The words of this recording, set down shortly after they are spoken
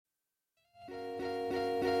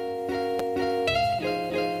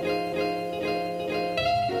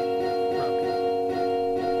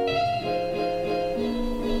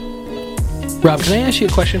Rob, can I ask you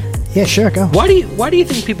a question? Yeah, sure, go. Why do you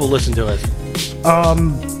think people listen to us?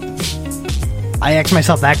 I ask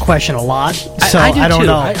myself that question a lot, so I don't too.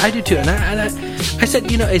 know. I do too. And I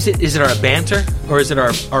said, is it our banter or is it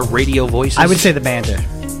our radio voices? I would say the banter.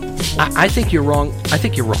 I think you're wrong.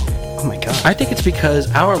 Oh my god. I think it's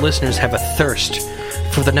because our listeners have a thirst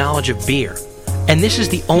for the knowledge of beer. And this is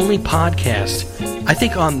the only podcast, I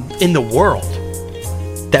think, in the world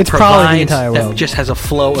that It's probably the provides, entire that world. just has a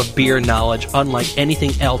flow of beer knowledge unlike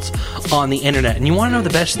anything else on the internet. And you want to know the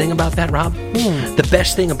best thing about that, Rob? The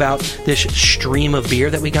best thing about this stream of beer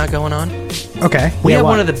that we got going on? Okay. We have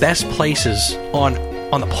what? one of the best places on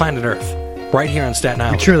the planet Earth, right here on Staten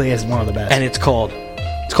Island. It truly is one of the best. And it's called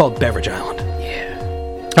Beverage Island.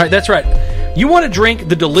 Yeah. All right, that's right. You want to drink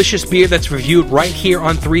the delicious beer that's reviewed right here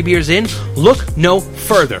on 3 Beers In? Look no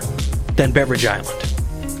further than Beverage Island.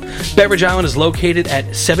 Beverage Island is located at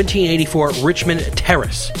 1784 Richmond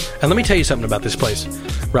Terrace. And let me tell you something about this place,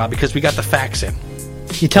 Rob, because we got the facts in.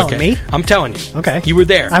 You telling me? I'm telling you. Okay. You were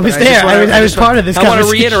there. I was there. I was part of this I want to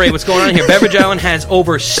conversation. reiterate what's going on here. Beverage Island has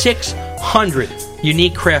over 600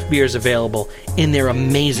 unique craft beers available in their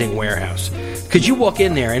amazing warehouse. Because you walk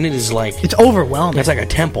in there and it is like... It's overwhelming. It's like a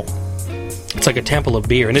temple. It's like a temple of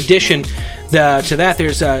beer. In addition to that,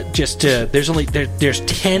 there's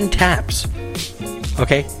 10 taps.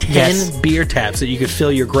 Okay, 10 beer taps that you could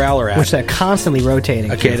fill your growler at. Which they're constantly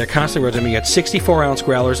rotating. Okay, they're constantly rotating. You got 64-ounce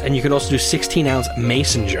growlers, and you can also do 16-ounce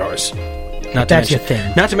mason jars. That's your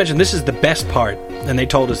thing. Not to mention, this is the best part, and they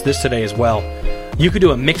told us this today as well. You could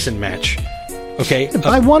do a mix and match. Okay,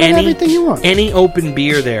 Buy one and everything you want. Any open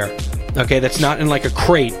beer there. Okay, that's not in like a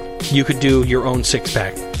crate. You could do your own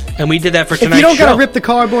 6-pack. And we did that for tonight's show. If you don't got to rip the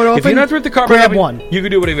cardboard open, if you don't have to rip the cardboard grab open, one. You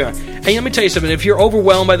can do whatever you want. And let me tell you something. If you're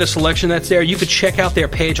overwhelmed by the selection that's there, you could check out their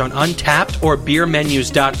page on Untapped or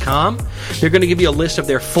beermenus.com. They're going to give you a list of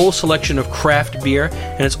their full selection of craft beer,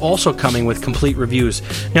 and it's also coming with complete reviews.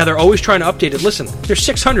 Now, they're always trying to update it. Listen, there's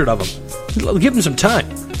 600 of them. Give them some time.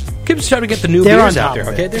 Give them some time to get the new beers out there,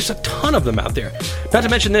 okay? There's a ton of them out there. Not to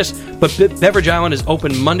mention this, but Beverage Island is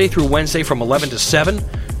open Monday through Wednesday from 11 to 7,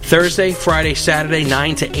 Thursday, Friday, Saturday,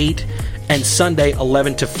 9 to 8, and Sunday,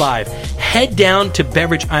 11 to 5. Head down to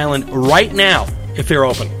Beverage Island right now, if they're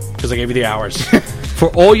open, because I gave you the hours, for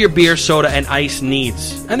all your beer, soda, and ice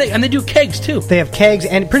needs. And they do kegs, too. They have kegs,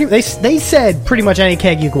 and they said pretty much any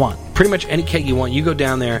keg you want. Pretty much any keg you want. You go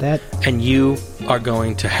down there, and you are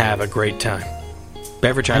going to have a great time.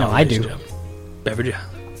 Beverage Island. I do. Beverage Island.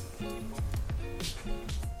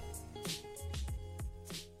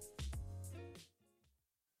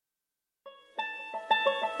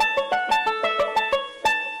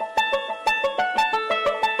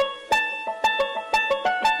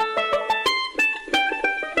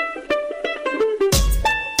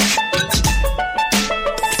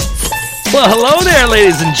 Well, hello there,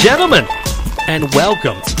 ladies and gentlemen, and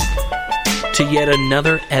welcome to yet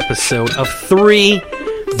another episode of 3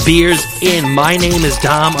 Beers In. My name is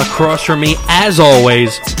Dom. Across from me, as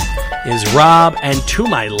always, is Rob, and to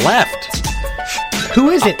my left, who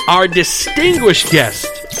is it? Our distinguished guest.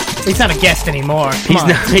 He's not a guest anymore. He's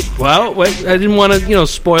not. Well, wait, I didn't want to,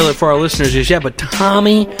 spoil it for our listeners just yet, but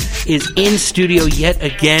Tommy is in studio yet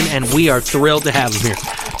again, and we are thrilled to have him here.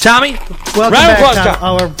 Tommy, welcome back,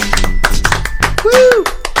 Tom. Woo!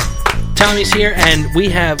 Tommy's here, and we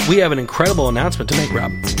have an incredible announcement to make,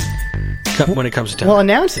 Rob. When it comes to Tommy. Well,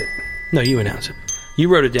 announce it. No, you announce it. You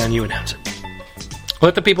wrote it down. You announce it.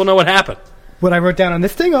 Let the people know what happened. What I wrote down on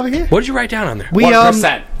this thing over here. What did you write down on there?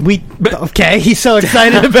 1%. Okay, he's so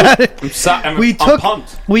excited about it. I'm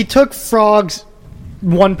pumped. We took Frog's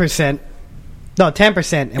 1%. No,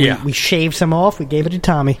 10%, and we shaved some off. We gave it to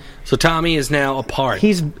Tommy. So Tommy is now a part.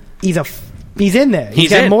 He's in there. He's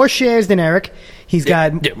got more shares than Eric. He's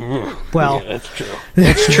got well, that's true.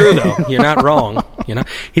 That's true though. You're not wrong.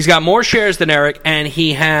 He's got more shares than Eric, and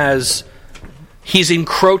he's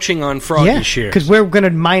encroaching on Froggy's shares because we're going to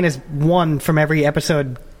minus 1 from every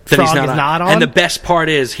episode. That Frog is not on. And the best part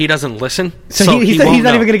is he doesn't listen. So he's not even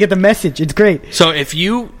going to get the message. It's great. So if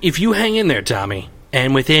you hang in there, Tommy,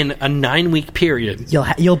 and within a 9-week period,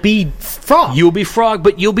 you'll be Frog. You'll be Frog,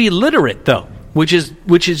 but you'll be literate though. Which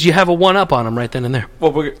is you have a 1-up on him right then and there.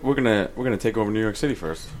 Well, we're gonna take over New York City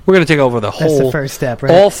first. We're gonna take over the whole. That's the first step, right?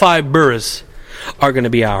 All 5 boroughs are going to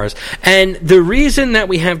be ours. And the reason that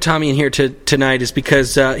we have Tommy in here tonight is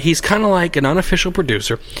because he's kind of like an unofficial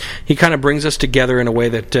producer. He kind of brings us together in a way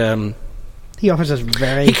that he offers us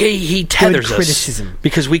very he tethers good criticism us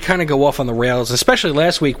because we kind of go off on the rails. Especially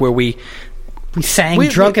last week where we sang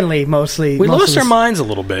drunkenly mostly. We lost our minds a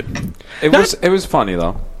little bit. It was funny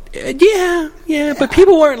though. Yeah, but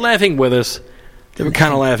people weren't laughing with us. They were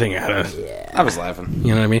kind of laughing at us. Yeah. I was laughing.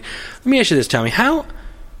 You know what I mean? Let me ask you this, Tommy.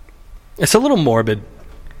 It's a little morbid,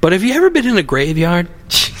 but have you ever been in a graveyard?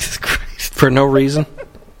 Jesus Christ. For no reason?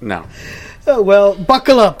 No. Oh, well,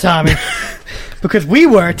 buckle up, Tommy. Because we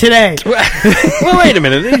were today. Well, wait a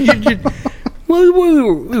minute.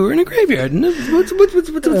 We were in a graveyard. What's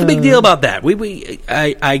the big deal about that?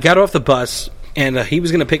 I got off the bus, and he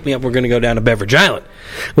was going to pick me up. We're going to go down to Beverage Island,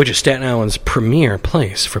 which is Staten Island's premier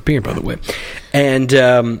place for beer, by the way.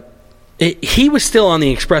 And he was still on the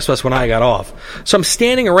express bus when I got off. So I'm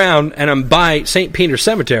standing around, and I'm by St. Peter's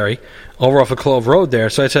Cemetery over off of Clove Road there.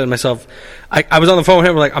 So I said to myself, I was on the phone with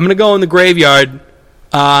him, like, I'm going to go in the graveyard.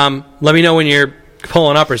 Let me know when you're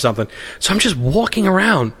pulling up or something. So I'm just walking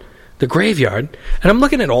around the graveyard, and I'm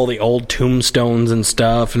looking at all the old tombstones and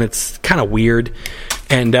stuff, and it's kind of weird.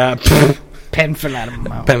 And pen fell out of my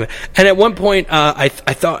mouth. And at one point, I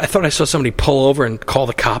thought I saw somebody pull over and call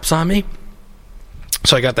the cops on me.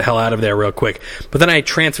 So I got the hell out of there real quick. But then I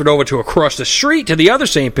transferred over to across the street to the other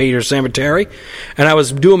St. Peter's Cemetery, and I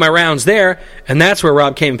was doing my rounds there, and that's where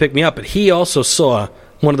Rob came and picked me up. But he also saw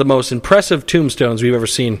one of the most impressive tombstones we've ever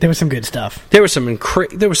seen. There was some good stuff. There was some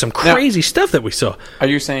crazy stuff that we saw. Are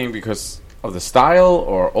you saying because of the style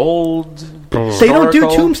or old? They don't do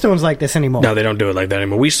tombstones like this anymore. No, they don't do it like that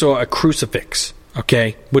anymore. We saw a crucifix,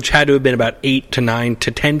 okay, which had to have been about 8 to 9 to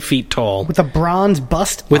 10 feet tall. With a bronze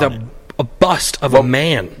bust with a bust of a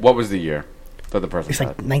man. What was the year that the person It's died?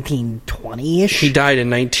 like 1920-ish. He died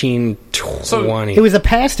in 1920. He was a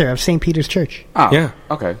pastor of St. Peter's Church. Oh, yeah.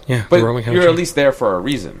 Okay. Yeah, but the Roman Catholic you're at Church. least there for a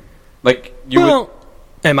reason. Like, you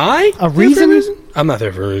am I? A reason? I'm not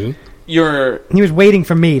there for a reason. He was waiting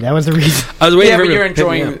for me. That was the reason. I was waiting for but him you're to pick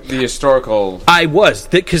me enjoying up. the historical... I was,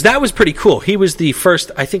 because that was pretty cool. He was the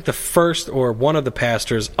first or one of the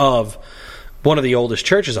pastors of one of the oldest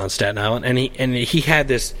churches on Staten Island, and he had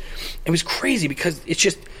this. It was crazy because it's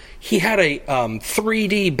just he had a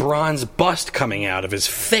 3D bronze bust coming out of his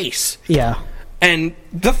face. Yeah. And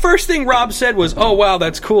the first thing Rob said was, "Oh wow,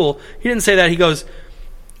 that's cool." He didn't say that. He goes,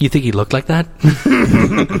 "You think he looked like that?"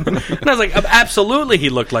 And I was like, "Absolutely, he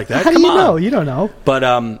looked like that." How do you know? You don't know. But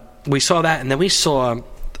we saw that, and then we saw.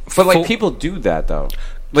 But like people do that though.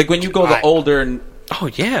 Like when you go the older. Oh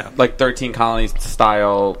yeah, like 13 Colonies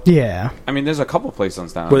style. Yeah, I mean, there's a couple places on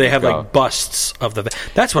Staten Island where they have like busts of the.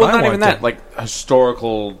 That's what I want. Not even that, like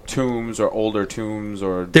historical tombs or older tombs,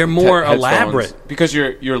 or they're more elaborate because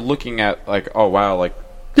you're looking at like, oh wow, like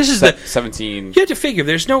this is the 17. You have to figure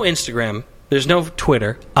there's no Instagram, there's no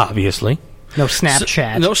Twitter, obviously, no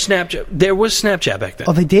Snapchat, no Snapchat. There was Snapchat back then.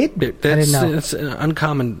 Oh, they did. I didn't know. That's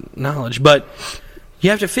uncommon knowledge, but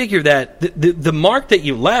you have to figure that the mark that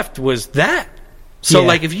you left was that. So,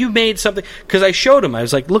 like, if you made something... Because I showed him. I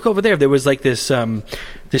was like, look over there. There was, like, this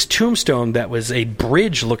tombstone that was a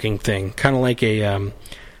bridge-looking thing. Kind of like a...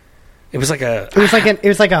 It was like a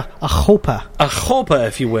chuppah. A chuppah,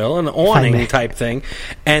 if you will. An awning type thing.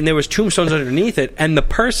 And there was tombstones underneath it. And the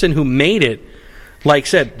person who made it, like,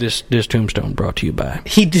 said, this tombstone brought to you by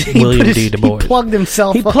William D. Du Bois. He plugged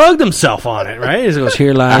himself He plugged himself on it, right? It goes,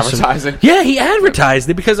 here lies... Advertising? Yeah, he advertised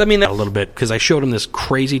it. Because, I mean, a little bit. Because I showed him this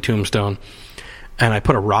crazy tombstone. And I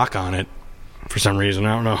put a rock on it for some reason.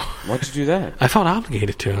 I don't know. Why'd you do that? I felt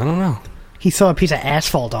obligated to. I don't know. He saw a piece of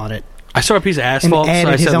asphalt on it. I saw a piece of asphalt, so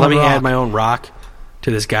I said, let me add my own rock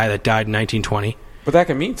to this guy that died in 1920. But that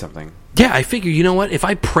can mean something. Yeah, I figure, you know what? If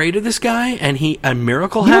I pray to this guy and a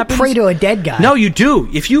miracle happens... You pray to a dead guy. No, you do.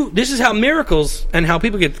 This is how miracles and how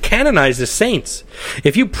people get canonized as saints.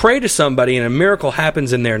 If you pray to somebody and a miracle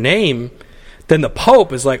happens in their name, then the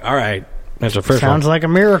Pope is like, all right... That's the first Sounds one. like a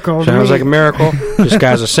miracle. Sounds like a miracle. This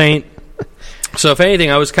guy's a saint. So if anything,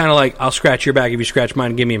 I was kind of like, I'll scratch your back if you scratch mine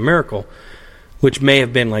and give me a miracle. Which may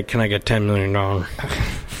have been like, can I get $10 million?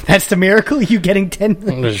 That's the miracle? You getting $10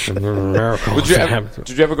 million? This is a miracle. Did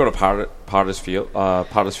you ever go to Potter's Field?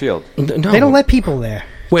 Potter's Field? No. They don't let people there.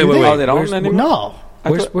 Wait. Oh, they don't anymore? No.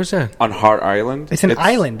 Where's that? On Hart Island. It's an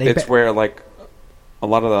island. It's where like a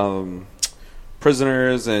lot of the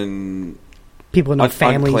prisoners and... people in their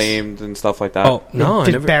families. Unclaimed and stuff like that. Oh, no.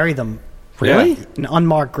 Just bury them. Really? In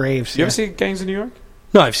unmarked graves. You ever see Gangs of New York?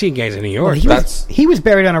 No, I've seen Gangs of New York. Well, he was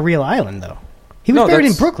buried on a real island, though. He was buried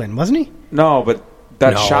in Brooklyn, wasn't he? No, but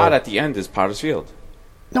that shot at the end is Potter's Field.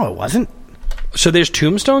 No, it wasn't. So there's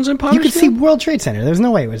tombstones in Potter's Field? You could see World Trade Center. There's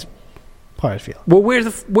no way it was Potter's Field. Well,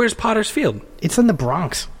 where's Potter's Field? It's in the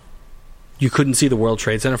Bronx. You couldn't see the World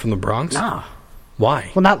Trade Center from the Bronx? Nah. Why?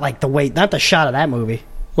 Well, not the shot of that movie.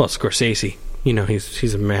 Well, Scorsese. You know,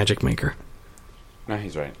 he's a magic maker. No,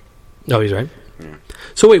 he's right. Oh, he's right. Yeah.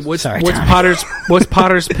 So wait, what's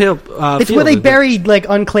Potter's Field? It's where they buried like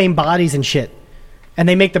unclaimed bodies and shit, And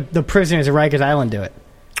they make the prisoners of Rikers Island do it.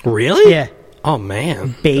 Really? Yeah. Oh,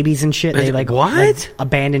 man. Babies and shit. They What? like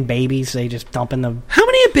abandoned babies. They just dump in the... How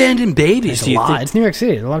many abandoned babies do you think? It's New York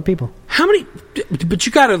City. There's a lot of people. How many? But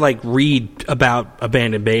you got to like read about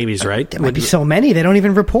abandoned babies, right? There might be so many they don't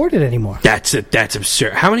even report it anymore. That's it. That's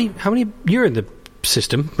absurd. How many? You're in the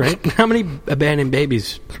system, right? How many abandoned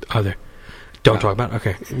babies are there? Don't talk about.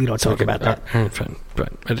 Okay, we don't talk about that. Fine,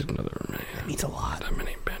 but I didn't know there were many. It means a lot. That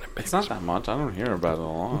many abandoned babies. It's not that much. I don't hear about it a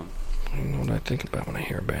lot. I don't know what I think about when I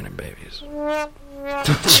hear abandoned babies.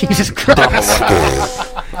 Jesus Christ.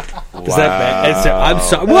 Is that bad? I'm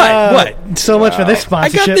sorry. What? So much for this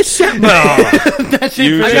sponsorship. I got this shit. No. That's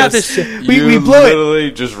it. I got this. We blew it.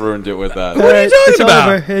 Literally just ruined it with that. What are you talking about?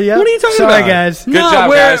 Over. Yep. What are you talking Sorry, about? guys. Good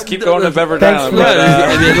job, guys. Keep going to Beverage Island.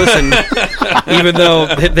 I mean, listen, even though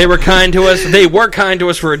they were kind to us,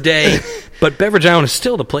 for a day, but Beverage Island is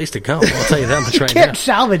still the place to go. I'll tell you that much right now. Can't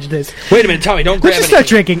salvage this. Wait a minute, Tommy, don't grab Let's just anything.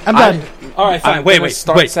 start drinking. I'm done. All right, fine. I'm Wait. gonna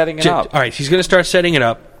start setting it up. All right, he's going to start setting it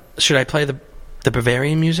up. Should I play the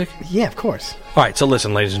Bavarian music? Yeah, of course. All right, so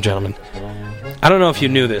listen, ladies and gentlemen. I don't know if you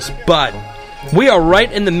knew this, but we are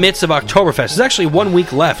right in the midst of Oktoberfest. There's actually 1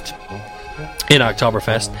 week left in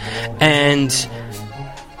Oktoberfest. And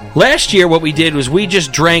last year what we did was we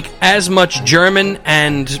just drank as much German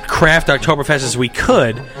and craft Oktoberfest as we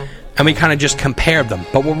could, and we kind of just compared them.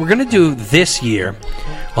 But what we're going to do this year,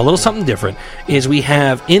 a little something different, is we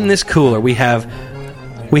have in this cooler, we have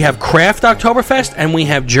craft Oktoberfest and we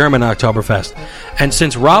have German Oktoberfest. And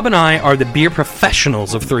since Rob and I are the beer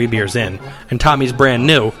professionals of 3 Beers In, and Tommy's brand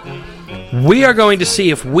new, we are going to see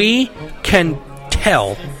if we can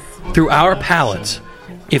tell through our palates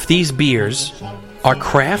if these beers are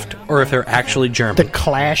craft or if they're actually German. The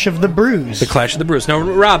Clash of the Brews. The Clash of the Brews. Now,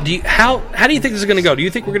 Rob, how do you think this is going to go? Do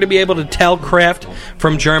you think we're going to be able to tell craft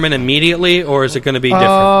from German immediately, or is it going to be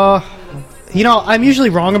different? You know, I'm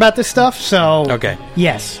usually wrong about this stuff, so... Okay.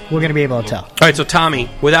 Yes, we're going to be able to tell. All right, so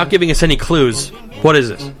Tommy, without giving us any clues, what is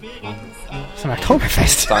this? It's an Oktoberfest.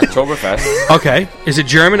 It's Oktoberfest. Okay. Is it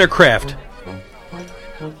German or craft?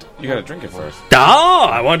 You gotta drink it first. Oh,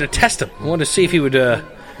 I wanted to test him. I wanted to see if he would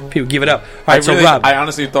give it up. All right, so Rob. I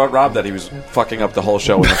honestly thought, Rob, that he was fucking up the whole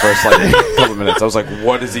show in the first couple of minutes. I was like,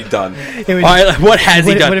 what has he done? All right, what has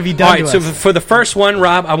he done? What have you done? All right, so for the first one,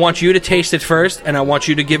 Rob, I want you to taste it first, and I want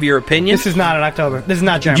you to give your opinion. This is not an October. This is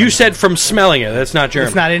not German. You said from smelling it. That's not German.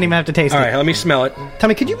 It's not. I didn't even have to taste it. All right, let me smell it.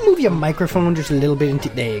 Tommy, could you move your microphone just a little bit?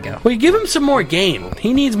 There you go. Well, you give him some more gain.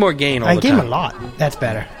 He needs more gain all the time. I gave him a lot. That's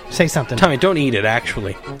better. Say something. Tommy, don't eat it,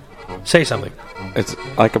 actually. Say something. It's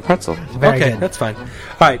like a pretzel. Very okay, good. that's fine. All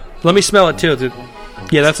right, let me smell it, too.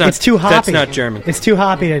 Yeah, that's not... It's too hoppy. That's not German. It's too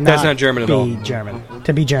hoppy to not That's not German at all. be German.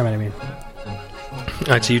 To be German, I mean. All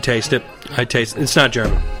right, so you taste it. I taste it. It's not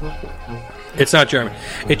German. It's not German.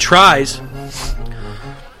 It tries.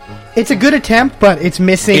 It's a good attempt, but it's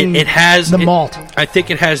missing It has... the malt. I think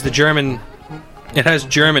it has the German... It has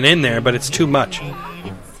German in there, but it's too much.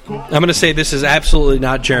 I'm going to say this is absolutely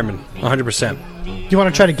not German. 100%. Do you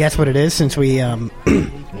want to try to guess what it is since we... I don't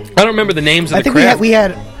remember the names of I the think craft. we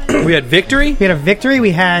had We had Victory, a Victory,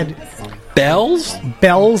 we had Bells.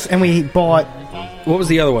 Bells, and we bought... What was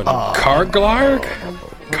the other one? Carglarg?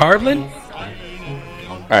 Cardlin?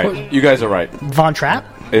 All right, you guys are right. Von Trapp?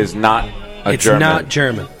 It is not a It's German. not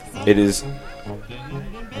German. It is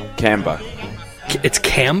Kamba. It's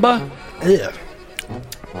Kamba? Ugh.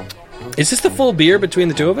 Is this the full beer between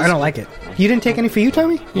the two of us? I don't like it. You didn't take any for you,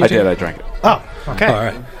 Tommy? I did. I drank it. Oh, okay. All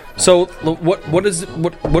right. So what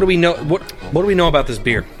do we know? What do we know about this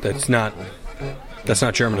beer? That's not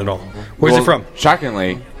German at all. Where's it from?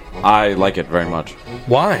 Shockingly, I like it very much.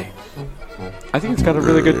 Why? I think it's got a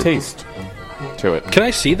really good taste to it. Can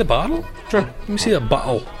I see the bottle? Sure. Let me see the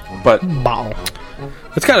bottle. But Bottle.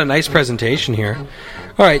 It's got a nice presentation here.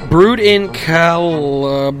 All right, brewed in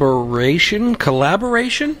collaboration.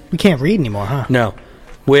 We can't read anymore, huh? No,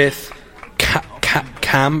 with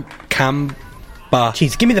Kamba.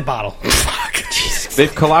 Jeez, give me the bottle. Fuck. Jesus.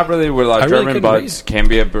 they've collaborated with our I really German couldn't buds,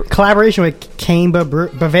 Cambia, Collaboration with Kamba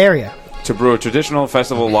Bavaria. to brew a traditional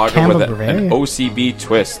festival lager Kamba with Bavaria. an OCB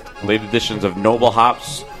twist. Late additions of noble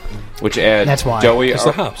hops, which add That's why. doughy It's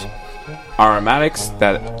the hops. aromatics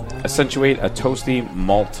that accentuate a toasty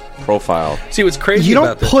malt profile. See what's crazy You about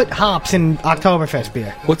don't this? put hops in Oktoberfest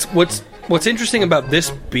beer. What's interesting about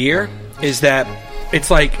this beer is that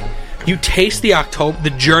it's like you taste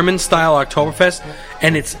the German style Oktoberfest,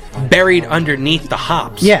 and it's buried underneath the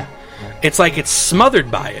hops. Yeah. It's like it's smothered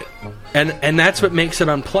by it, and that's what makes it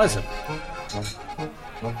unpleasant.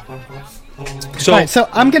 So, All right, so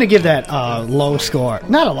I'm going to give that a low score.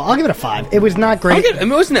 Not a low. I'll give it a 5. It was not great. it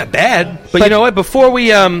wasn't that bad, but you know what? Before we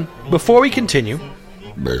continue,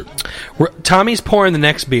 Tommy's pouring the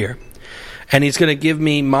next beer, and he's going to give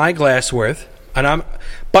me my glass worth. And I'm,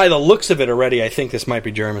 by the looks of it already, I think this might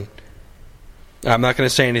be German. I'm not going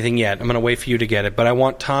to say anything yet. I'm going to wait for you to get it. But I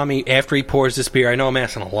want Tommy, after he pours this beer, I know I'm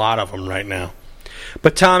asking a lot of them right now.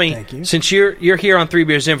 But Tommy, since you're here on 3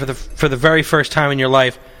 Beers In for the very first time in your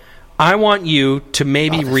life, I want you to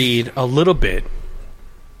maybe read a little bit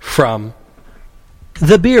from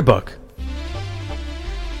the beer book.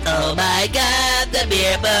 Oh my God, the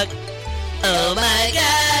beer book. Oh my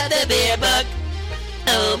God, the beer book.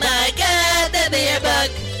 Oh my God, the beer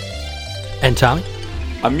book. And Tommy?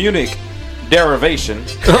 A Munich derivation of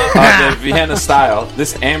the Vienna style.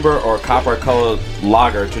 This amber or copper-colored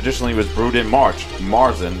lager traditionally was brewed in March,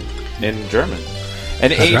 Marzen in German,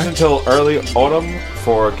 and aged until early autumn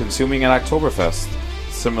for consuming at Oktoberfest.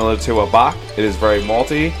 Similar to a Bock, it is very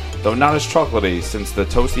malty, though not as chocolatey, since the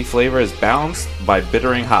toasty flavor is balanced by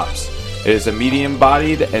bittering hops. It is a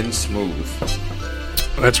medium-bodied and smooth.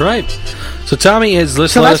 That's right. So Tommy is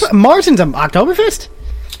So that's Marzen's Oktoberfest?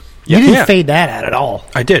 You didn't fade that out at all.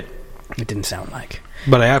 I did. It didn't sound like.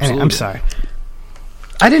 But I absolutely I'm sorry.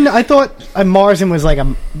 I didn't. I thought a Marzen was like a...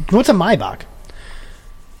 What's a Maibach?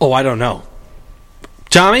 Oh, I don't know.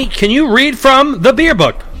 Tommy, can you read from the beer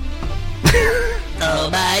book? Oh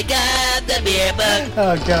my God, the beer book.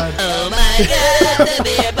 Oh, God. Oh my God, the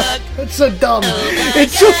beer book. It's so dumb. Oh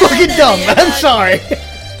It's so fucking dumb. I'm sorry.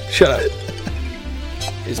 Shut up.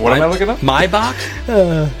 What am I looking up? Maibach?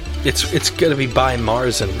 It's going to be by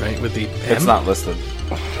Marzen, right? With the M? It's not listed.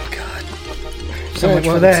 So much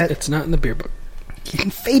for that. It's not in the beer book. You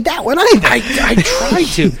can fade that one either. I tried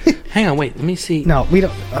to. Hang on, wait. Let me see. No, we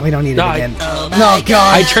don't need No, it again. Oh No, my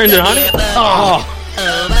God. I turned it on it. Oh.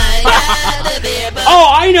 Oh my God, the beer book.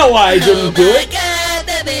 Oh, I know why I didn't do Oh my it. God,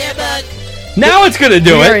 the beer book. Now it's going to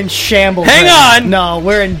do We're it. in shambles. Hang right on. now. No,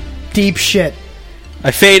 we're in deep shit.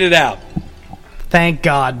 I faded out. Thank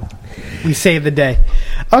God. We saved the day.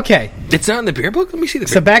 Okay, It's not in the beer book? Let me see the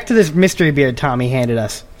beer so back to this mystery beer Tommy handed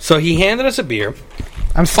us. So he handed us a beer.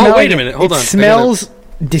 I'm smelling wait a it. minute. Hold it on. It smells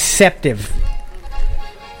deceptive.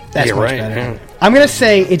 That's You're much right. better. Yeah. I'm going to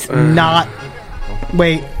say it's not...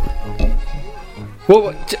 Wait.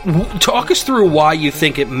 Well, talk us through why you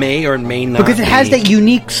think it may or may not Because it has be. that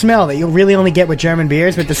unique smell that you'll really only get with German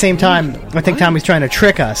beers, but at the same time, I think Tommy's trying to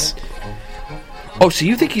trick us. Oh, so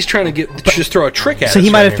you think he's trying to just throw a trick at us? So he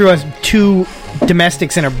might have right threw us 2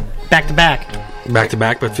 domestics in a back-to-back. here? Back to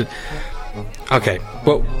back, but... Okay.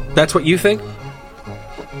 Well, that's what you think?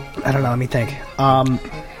 I don't know, let me think.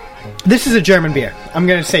 This is a German beer. I'm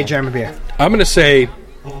going to say German beer. I'm going to say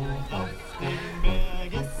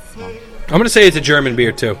it's a German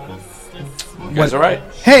beer, too. You guys all right?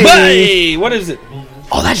 Hey! Hey! What is it?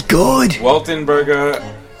 Oh, that's good!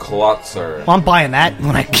 Weltenberger Klotzer. Well, I'm buying that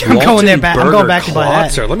when I'm going there back. I'm going back to buy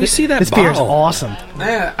that. Klotzer. Let me see that This beer is bottle. awesome.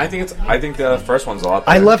 Yeah, I think the first one's a lot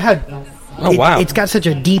I better. love how Oh, wow. it's got such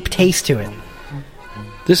a deep taste to it.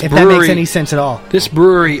 This If brewery, that makes any sense at all. This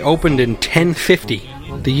brewery opened in 1050.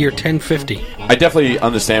 The year 1050. I definitely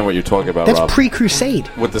understand what you're talking about, That's Rob. pre-Crusade.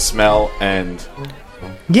 With the smell and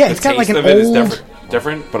Yeah, the it's got like taste an of it is old...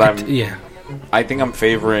 different, but Yeah. I think I'm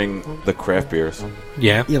favoring the craft beers.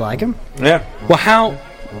 Yeah. You like them? Yeah. Well, how...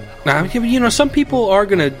 Now, you know, some people are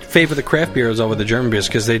going to favor the craft beers over the German beers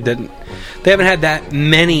because they haven't had that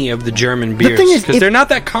many of the German beers thing is, because they're not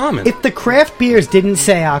that common. If the craft beers didn't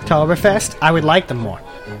say Oktoberfest, I would like them more.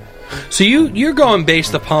 So you're going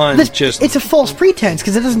based upon just... It's a false pretense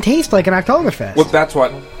because it doesn't taste like an Oktoberfest. Well, that's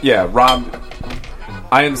what... Yeah, Rob...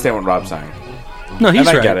 I understand what Rob's saying. No, he's and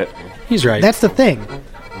I right. get it. He's right. That's the thing.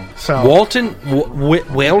 So Weltenberger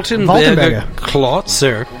Weltenberger.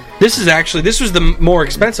 Klotzer. This was the more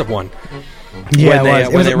expensive one. yeah, when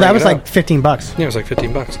it was. they That rang was it like up. $15. Yeah, it was like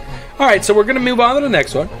 $15. All right, so we're going to move on to the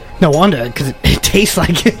next one. No wonder, because it tastes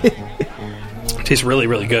like it. It tastes really,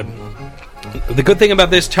 really good. The good thing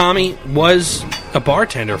about this, Tommy was a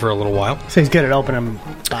bartender for a little while. So he's good at opening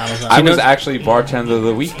bottles up. I was actually bartender of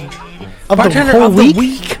the week. Of Bartender the whole of week? the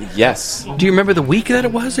week? Yes. Do you remember the week that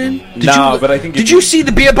it was in? But I think... Did you see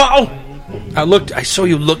the beer bottle? I saw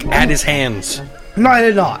you look at his hands. No, I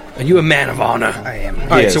did not. Are you a man of honor? I am. All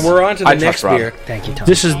right, He so is. we're on to the I next trust Rob. beer. Thank you, Tom.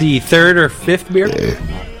 This is the third or fifth beer.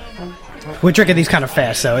 We're drinking these kind of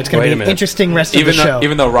fast, so it's going Wait to a be an minute. interesting rest of the show.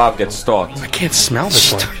 Even though Rob gets stalked. I can't smell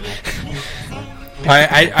this one.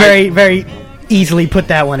 I very, very easily put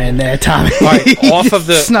that one in there, Tommy. All right, You off just of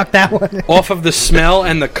the- snuck that one in. off of the smell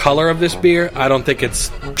and the color of this beer, I don't think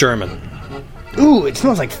it's German. Ooh, it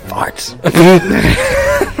smells like farts.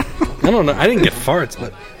 I don't know. I didn't get farts,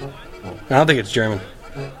 but I don't think it's German.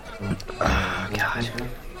 Oh, God.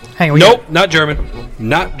 Hang on. Nope, not German.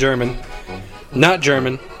 Not German. Not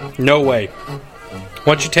German. No way.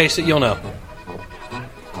 Once you taste it, you'll know.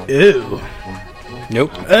 Ew.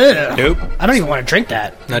 Nope. Ugh. Nope. I don't even want to drink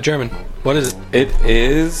that. Not German. What is it? It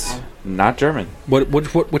is not German.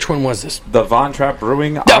 Which one was this? The Von Trapp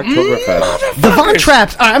Brewing Oktoberfest. The Von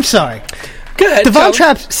Trapps. I'm sorry. Go ahead. The Von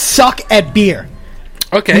Trapps suck at beer.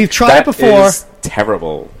 Okay. We've tried That it before. is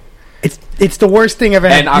terrible. It's the worst thing I've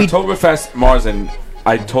ever had. And Oktoberfest Marzen,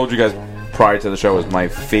 I told you guys prior to the show, was my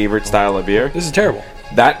favorite style of beer. This is terrible.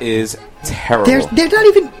 That is terrible. They're not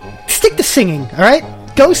even... Stick to singing, all right?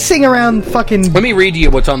 Go sing around fucking Let me read you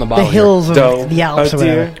what's on the the bottle. hills of Doe, the Alps or a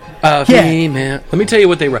whatever. deer. Yeah. Let me tell you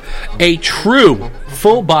what they wrote. A true,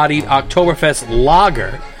 full-bodied Oktoberfest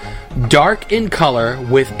lager, dark in color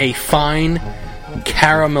with a fine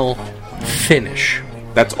caramel finish.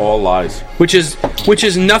 That's all lies. Which is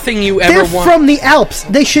nothing you ever They're want. from the Alps.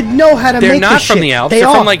 They should know how to They're make not this from shit. the Alps. They They're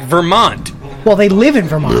are. from like Vermont. Well, they live in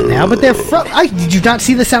Vermont now, but they're from... did you not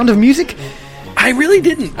see The Sound of Music? I really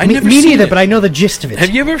didn't. I Me never seen neither, it. but I know the gist of it. Have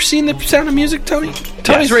you ever seen The Sound of Music, Tony?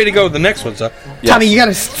 Tony's Yes. ready to go to the next one, so. Yes. Tommy, you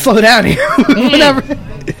gotta slow down here. Whatever.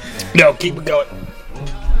 No, keep it going.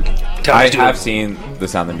 I have seen The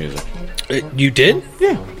Sound of Music. You did?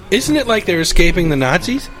 Yeah. Isn't it like they're escaping the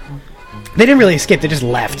Nazis? They didn't really escape, they just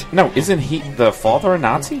left. No, isn't he the father a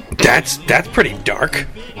Nazi? That's pretty dark.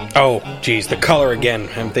 Oh, geez, the color again.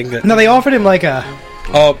 I'm thinking that. No, they offered him like a...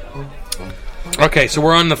 Oh. Okay, so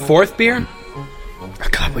we're on the fourth beer? Oh,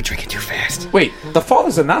 God, we're drinking too fast. Wait, the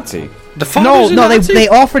father's a Nazi. The father's a No, Nazi? they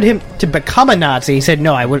offered him to become a Nazi. He said,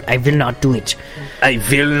 no, I will not do it. I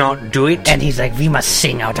will not do it. And he's like, we must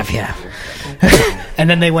sing out of here. And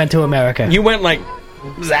then they went to America. You went like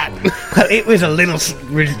that. It was a little,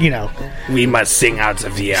 you know. We must sing out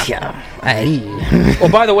of here. Yeah. Aye. Well,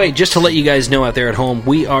 by the way, just to let you guys know out there at home,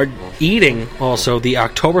 we are eating also the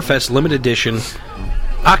Oktoberfest limited edition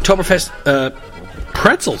Oktoberfest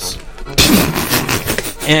pretzels.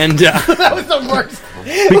 And That was the worst.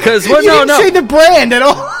 because well, You no, didn't say no, the brand at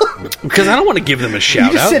all. because I don't want to give them a You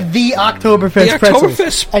shout just out. said the Oktoberfest The pretzels.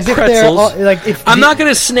 Oktoberfest As if they're pretzels. all, like if I'm not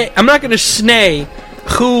gonna snay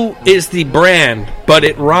who is the brand, but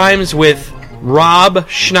it rhymes with Rob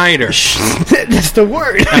Schneider. That's the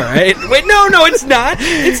word. All right. Wait, no, it's not.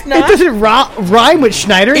 It's It not. doesn't rhyme with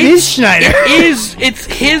Schneider. It is Schneider. It's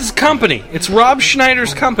his company. It's Rob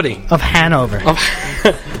Schneider's company. Of Hanover.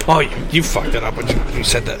 Oh, you fucked it up when you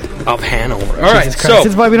said that. Of Hanover. All right, Jesus Christ. so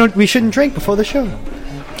That's why we shouldn't drink before the show.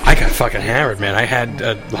 I got fucking hammered, man. I had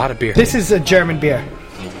a lot of beer. This is a German beer.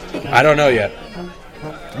 I don't know yet.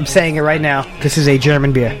 I'm saying it right now. This is a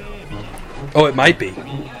German beer. Oh, it might be.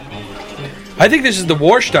 I think this is the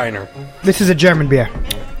Warsteiner. This is a German beer.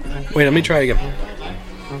 Wait, let me try again.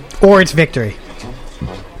 Or it's Victory.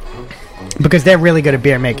 Because they're really good at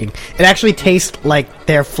beer making. It actually tastes like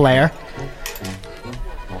their Flair.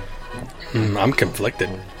 I'm conflicted.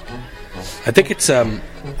 I think it's Oh,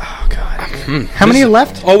 God. How many are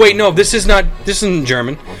left? Oh wait, no, this isn't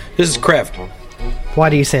German. This is Kraft. Why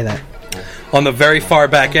do you say that? On the very far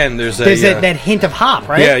back end, there's There's that hint of hop,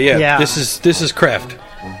 right? yeah. This is Kraft.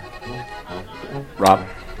 Rob.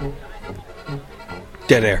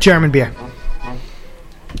 Dead air. German beer.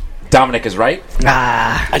 Dominic is right.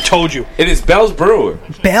 I told you. It is Bell's Brew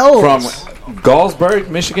Bells. from Galesburg,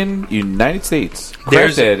 Michigan, United States.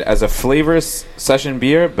 There's- Crafted as a flavorless session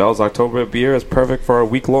beer, Bell's October beer is perfect for a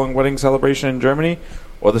week-long wedding celebration in Germany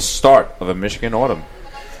or the start of a Michigan autumn.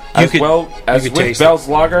 As could- well as you could with taste it. Bell's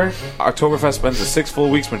Lager, Oktoberfest spends the 6 full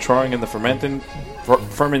weeks maturing in the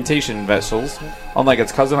fermentation vessels. Unlike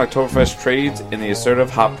its cousin, Oktoberfest trades in the assertive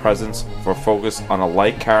hop presence for focus on a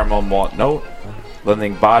light caramel malt note,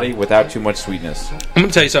 blending body without too much sweetness. I'm gonna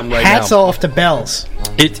tell you something right Hats now. off to Bells.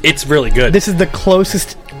 It's really good. This is the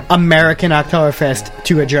closest American Oktoberfest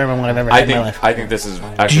to a German one I've ever had in my life. I think this is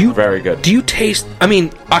actually very good. Do you taste? I mean,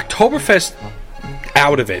 Oktoberfest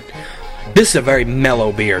out of it. This is a very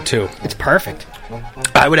mellow beer too. It's perfect.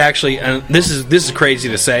 I would actually. This is crazy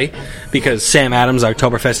to say because Sam Adams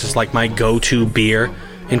Oktoberfest is like my go-to beer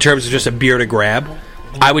in terms of just a beer to grab.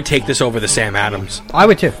 I would take this over the Sam Adams. I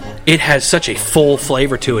would too. It has such a full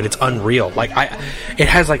flavor to it. It's unreal. It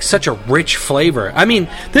has like such a rich flavor. I mean,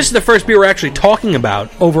 this is the first beer we're actually talking about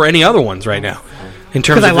over any other ones right now. In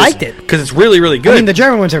terms 'Cause of I liked it. because it's really really good. I mean, the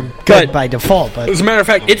German ones are good But- by default, but As a matter of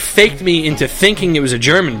fact, it faked me into thinking it was a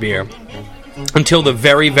German beer until the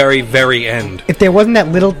very, very, very end. if there wasn't that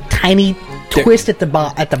little tiny twist at the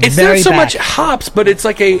It's very not so back, much hops, but it's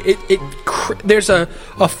like there's a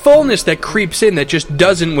fullness that creeps in that just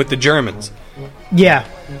doesn't with the Germans. Yeah.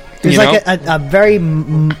 There's You like a very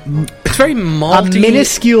It's very a malty.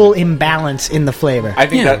 minuscule imbalance in the flavor. I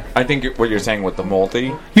think Yeah. I think what you're saying with the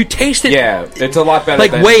malty, You taste it yeah, it's a lot better.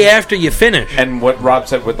 like than, way after you finish. And what Rob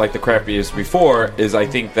said with like the craft beers before is, I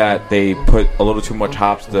think that they put a little too much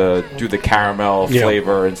hops to do the caramel Yeah.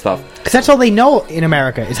 flavor and stuff. Because that's all they know in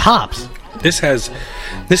America is hops. This has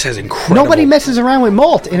incredible. Nobody messes around with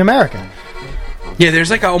malt in America. Yeah,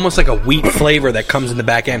 there's like almost like a wheat flavor that comes in the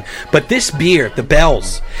back end. But this beer, the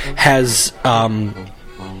Bell's, has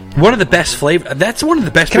one of the best flavor. That's one of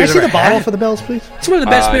the best Can I beers see I've the ever bottle had. for the Bells, please? It's one of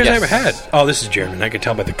the best beers I yes. ever had. Oh, this is German. I could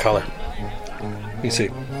tell by the color. Let me see.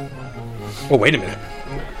 Oh, wait a minute.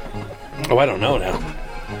 Oh, I don't know now.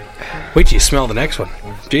 Wait till you smell the next one.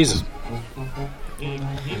 Jesus.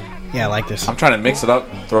 Yeah, I like this. I'm trying to mix it up,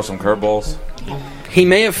 throw some curveballs. He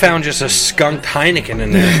may have found just a skunked Heineken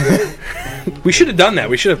in there. We should have done that.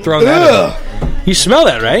 We should have thrown that in. You smell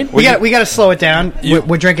that, right? We got to slow it down.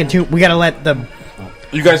 We're drinking too. We got to let the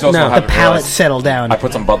You guys also No. have the palate settle down. I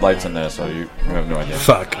put some Bud Lights in there, so you have no idea.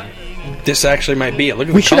 Fuck. This actually might be it. Look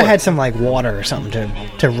at We the should have color. had some like water or something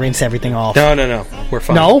to rinse everything off. No. We're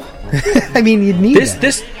fine. No? I mean, you'd need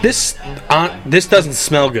that. This doesn't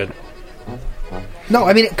smell good. No,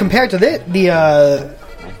 I mean compared to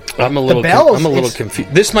I'm a little Bell's, it's-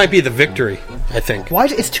 confused. This might be the victory, I think. why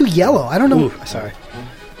is it's too yellow? I don't know. Ooh. Sorry.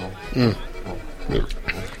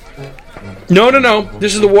 No.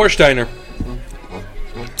 This is the Warsteiner.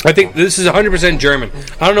 I think this is 100% German.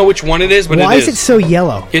 I don't know which one it is, but Why it is it so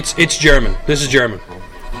yellow? It's German. This is German.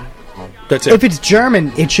 That's it. If it's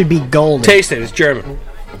German, it should be golden. Taste it. It's German.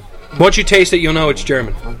 Once you taste it, you'll know it's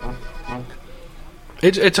German.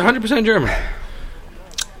 It's 100% German.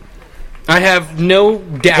 I have no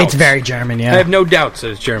doubts. It's very German, yeah. I have no doubts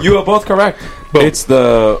that it's German. You are both correct. Boom. It's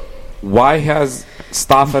the why has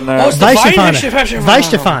Staffener Oh, it's the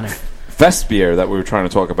Weisstefaner. Fest beer that we were trying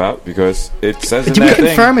to talk about, because it says in Did we that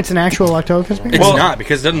confirm it's an actual Oktoberfest beer? It's Well- not,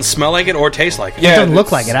 because it doesn't smell like it or taste like it. Yeah, doesn't look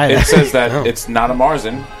it's- like it either. It says that No. it's not a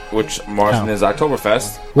Marzen, which Marzen Oh. is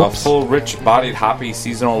Oktoberfest. Whoops. A full, rich-bodied, hoppy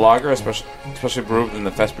seasonal lager, especially brewed in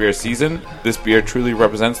the Fest beer season. This beer truly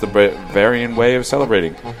represents the Bavarian way of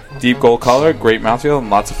celebrating. Deep gold color, great mouthfeel,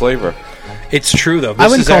 and lots of flavor. It's true, though. I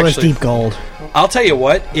wouldn't is call actually, this deep gold. I'll tell you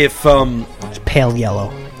what, if It's pale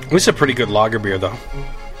yellow. this is a pretty good lager beer, though.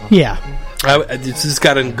 Yeah. This has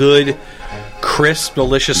got a good, crisp,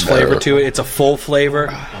 delicious flavor to it. It's a full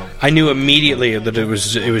flavor. I knew immediately that it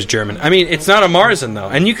was German. I mean, it's not a Marzen though,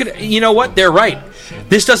 and you know what? They're right.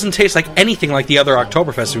 This doesn't taste like anything like the other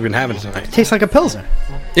Oktoberfest we've been having tonight. Tastes like a Pilsner.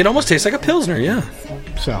 It almost tastes like a Pilsner, yeah,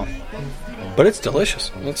 So but it's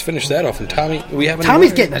delicious. Let's finish that off. And Tommy, we have any Tommy's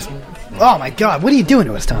more? getting us. Oh my God! What are you doing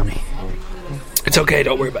to us, Tommy? It's okay.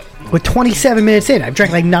 Don't worry about it. We're 27 minutes in. I've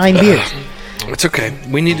drank like 9 beers. It's okay.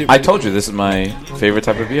 We need to. I told you this is my favorite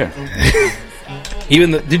type of beer.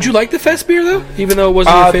 Did you like the Fest beer though? Even though it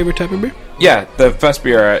wasn't your favorite type of beer. Yeah, the Fest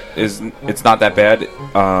beer it's not that bad.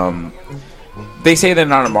 They say they're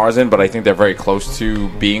not a Marzen, but I think they're very close to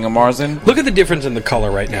being a Marzen. Look at the difference in the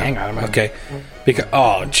color right now. Hang on a minute. Okay. Because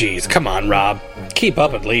jeez, come on, Rob. Keep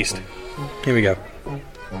up at least. Here we go.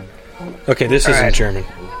 Okay, this isn't right. German.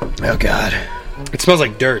 Oh God! It smells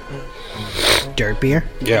like dirt. Dirt beer.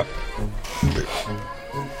 Yeah.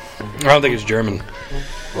 I don't think it's German.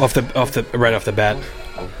 Right off the bat.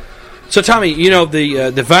 So Tommy, you know the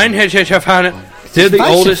Weinheitschaft. They're the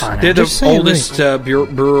oldest. Weisstefaner. They're the Just say it oldest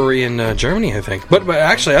brewery in Germany, I think. But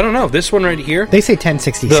actually, I don't know. This one right here, They say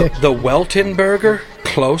 1066. the Weltenberger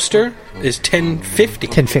Kloster is 1050.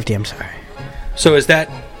 1050. I'm sorry. So is that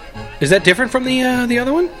different from the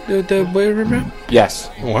other one? The Yes.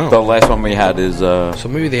 Wow. The last one we had is so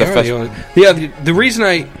maybe they the are Fest- the only. Yeah, the reason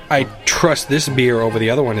I trust this beer over the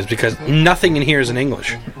other one is because nothing in here is in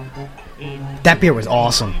English. That beer was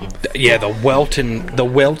awesome. Yeah, the Weltenberger.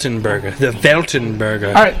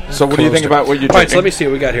 All right. So what do you think about what you're drinking? All right, so let me see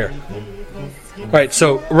what we got here. All right,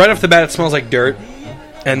 so right off the bat, it smells like dirt,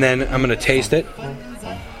 and then I'm gonna taste it.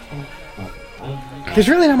 There's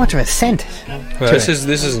really not much of a scent. This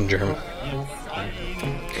isn't German.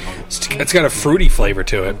 It's got a fruity flavor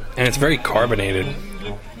to it, and it's very carbonated.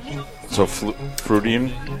 So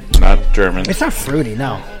fruity, not German. It's not fruity.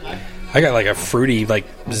 No. I got like a fruity, like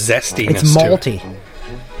zestiness. It's to it. malty.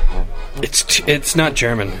 It's not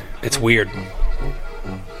German. It's weird.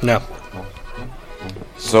 No,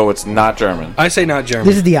 So it's not German. I say not German.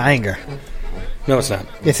 This is the Eyinger. No, it's not.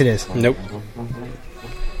 Yes, it is. Nope.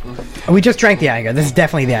 We just drank the Eyinger. This is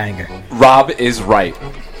definitely the Eyinger. Rob is right.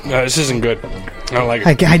 No, this isn't good. I don't like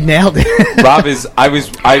it. I nailed it. Rob is.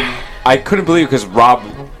 I couldn't believe it because Rob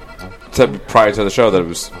said prior to the show that it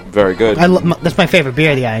was very good. That's my favorite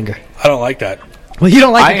beer, the Eyinger. I don't like that. Well, you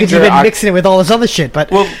don't like it because you've been Einjar- mixing it with all this other shit,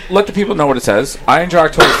 but Well, let the people know what it says. Einjar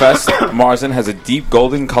Oktoberfest Marzen has a deep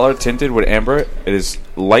golden color tinted with amber. It is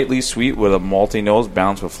lightly sweet with a malty nose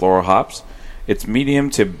balanced with floral hops. It's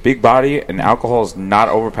medium to big body, and alcohol is not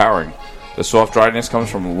overpowering. The soft dryness comes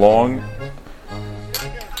from long,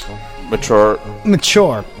 mature.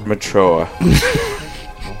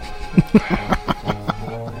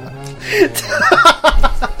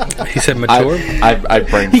 He said mature. I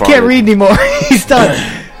brain he can't read anymore. He's done.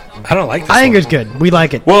 I don't like this. Einger's good. We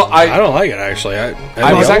like it. Well, I don't like it actually.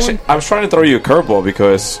 I was trying to throw you a curveball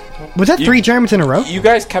because Was that 3 Germans in a row? you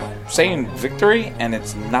guys kept saying victory, and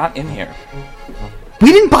it's not in here.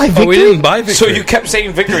 We didn't buy Victory? we didn't buy Victory. So you kept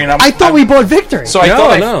saying victory, and I thought we bought Victory. So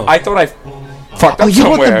No, I thought I fucked up you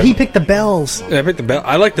bought somewhere. he picked the bells. I picked the bell.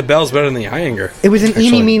 I like the bells better than the Iyengar. It was an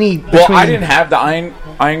eeny meeny. Well, I didn't have the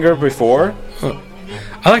Iyengar before.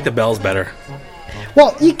 I like the bells better.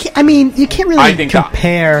 Well, you can't, you can't really I think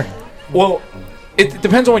compare. Well, it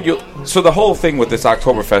depends on what you. So the whole thing with this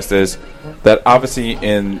Oktoberfest is that obviously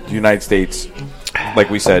in the United States, like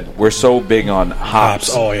we said, we're so big on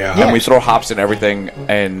hops. Oh, yeah. And we throw hops in everything,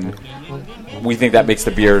 and we think that makes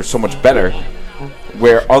the beer so much better.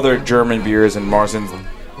 Where other German beers and Marzens,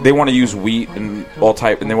 they want to use wheat and all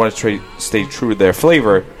type, and they want to stay true to their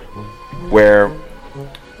flavor. Where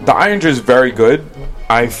the Iyengar is very good.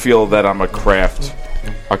 I feel that I'm a craft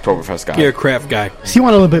Oktoberfest guy. You're a craft guy. So you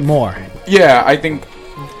want a little bit more. Yeah, I think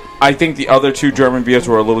the other 2 German beers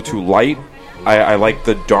were a little too light. I like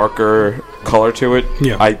the darker color to it.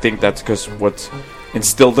 Yeah. I think that's because what's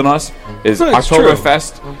instilled in us is No, it's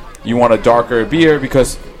Oktoberfest. You want a darker beer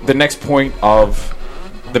because the next point of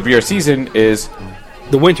the beer season is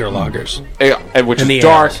The winter lagers. which And the is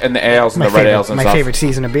dark, ales. and the ales and the red ales and my stuff. favorite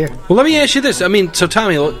season of beer. Well, let me ask you this. I mean, so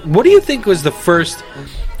Tommy, what do you think was the first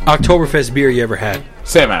Oktoberfest beer you ever had?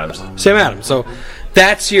 Sam Adams, Sam Adams. So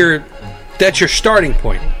that's your starting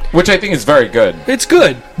point. which I think is very good. It's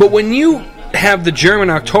good, but when you have the German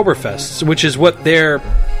Oktoberfests, which is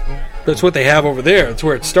that's what they have over there. That's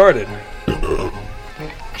where it started.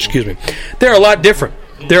 Excuse me. They're a lot different.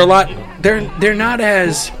 They're not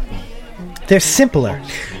as. They're simpler.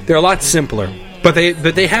 They're a lot simpler, but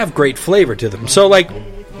they have great flavor to them. So like,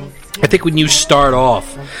 I think when you start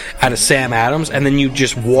off at a Sam Adams and then you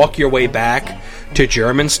just walk your way back to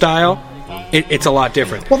German style, it's a lot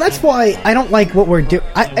different. Well, that's why I don't like what we're doing.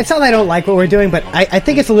 It's not that I don't like what we're doing, but I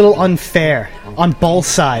think it's a little unfair on both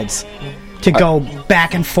sides to go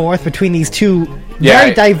back and forth between these two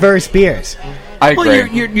very diverse beers. I agree. Well,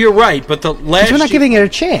 you're right, but the last We're not giving it a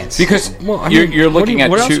chance. because Well, you're looking at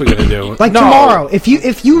what else two. are we gonna do? Like No. tomorrow, if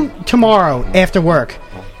you tomorrow after work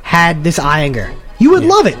had this Iyengar, you would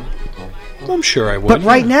love it. I'm sure I would. But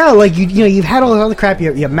right now, like you've had all this other crap.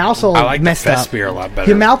 Your mouth's all I like messed the fest up. beer a lot better.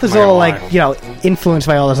 Your mouth is Not gonna all lie. like influenced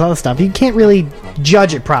by all this other stuff. You can't really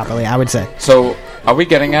judge it properly, I would say. So, are we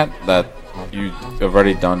getting at that you've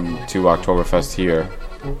already done 2 Oktoberfest here?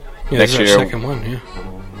 Yeah, next this is our year- second one. Yeah,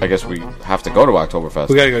 I guess we have to go to Oktoberfest.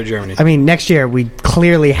 we got to go to Germany. I mean, next year we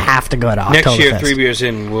clearly have to go to Oktoberfest. Next year, 3 beers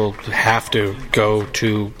in, we'll have to go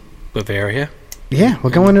to Bavaria. Yeah, we're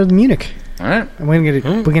going to Munich. All right. And we're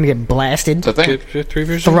gonna get blasted. So Get 3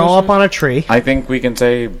 beers in. Throw up on a tree. I think we can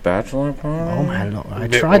say bachelor party. Oh, I don't know. I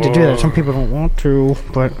tried to do that. Some people don't want to,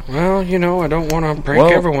 but Well, I don't want to break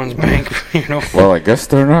Well- everyone's bank. Well, I guess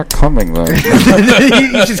they're not coming then.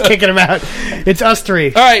 he's just kicking them out. It's us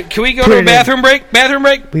 3. All right, can we go Put to it a in. bathroom break? Bathroom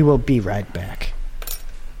break. We will be right back.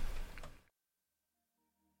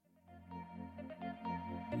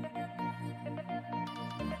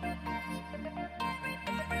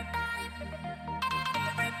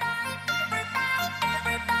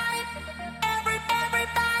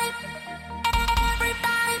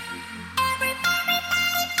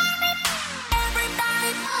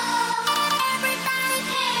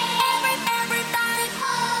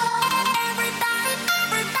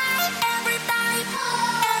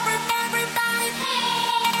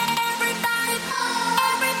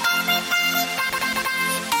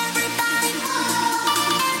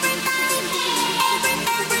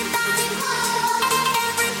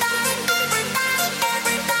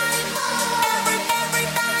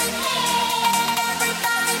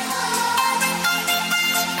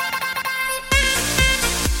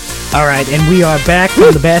 All right, and we are back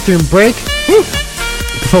from the bathroom break.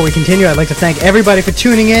 Before we continue, I'd like to thank everybody for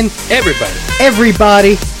tuning in.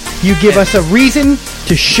 Everybody, you give us a reason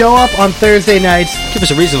to show up on Thursday nights Give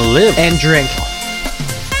us a reason to live. and drink.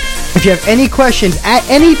 If you have any questions at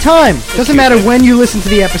any time, doesn't matter when you listen to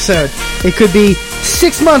the episode. It could be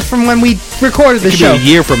 6 months from when we recorded the Could show. be a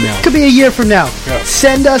year from now. Could be a year from now. Yeah.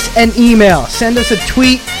 Send us an email. Send us a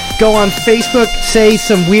tweet. Go on Facebook, say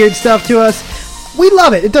some weird stuff to us. We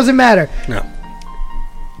love it. It doesn't matter. No.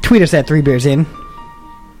 Tweet us at 3beersin.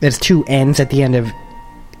 There's 2 N's at the end of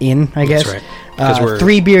in, I guess. That's right.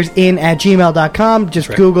 3beersin@gmail.com.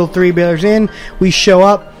 Just Google 3beersin. We show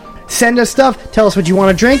up. Send us stuff. Tell us what you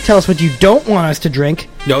want to drink. Tell us what you don't want us to drink.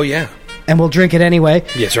 Oh, yeah. And we'll drink it anyway.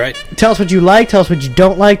 Yes, right. Tell us what you like. Tell us what you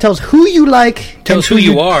don't like. Tell us who you like. Tell us who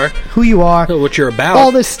you are. Who you are. What you're about.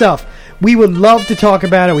 All this stuff. We would love to talk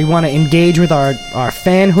about it. We want to engage with our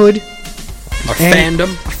fanhood. Our fandom.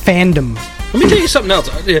 Fandom. Let me tell you something else.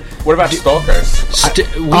 What about stalkers? We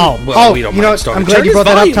don't mind you know what? stalkers. I'm glad you brought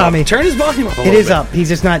that up, Tommy. Turn his volume up a It little is bit. up. He's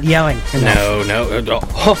just not yelling enough. No.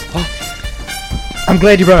 I'm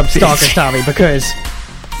glad you brought up stalkers, Tommy, because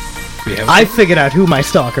I figured out who my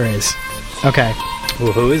stalker is. Okay.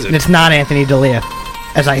 Well, who is it? And it's not Anthony D'Elia,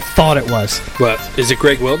 as I thought it was. What? Is it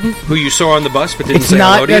Greg Wilton, who you saw on the bus but didn't It's say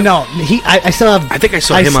not. hello to you? No. I still have. I think I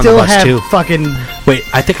saw him on the bus, I still too. have fucking. Wait,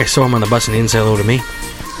 I think I saw him on the bus and he didn't say hello to me.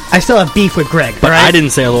 I still have beef with Greg, But right? I didn't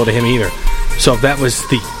say hello to him either. So that was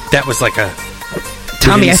like a...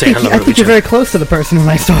 Tommy, I didn't say think, hello I to think each you're other. very close to the person who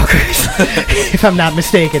my stalker is, if I'm not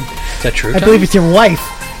mistaken. Is that true, I believe it's your wife.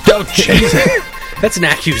 Oh, Jesus. That's an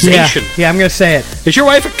accusation. Yeah, I'm going to say it. Is your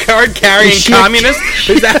wife a card-carrying Is she a- communist?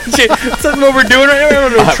 Is that what we're doing right now?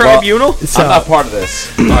 Well, Tribunal? So, I'm not part of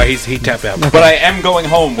this, Oh, he tapped out. but I am going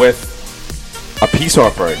home with a peace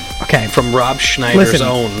offering. okay. From Rob Schneider's Listen.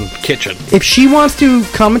 own kitchen. If she wants to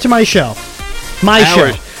come into my show,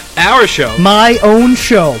 Our show. my own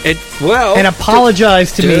show, and And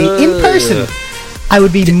apologize to me in Duh. person, I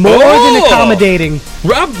would be more than accommodating.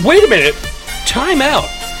 Rob, wait a minute. Time out.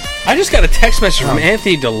 I just got a text message from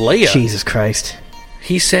Anthony D'Elia. Jesus Christ.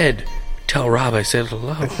 He said, tell Rob I said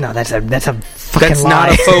hello. No, that's a fucking That's lie.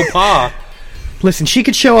 not a faux pas. Listen, she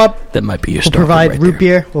could show up. That might be your We'll stalker provide right root there.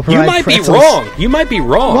 beer. We'll You provide might pretzels. be wrong. You might be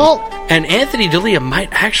wrong. Well- and Anthony D'Elia might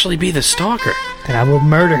actually be the stalker. Then I will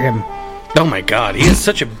murder him. Oh my God, he is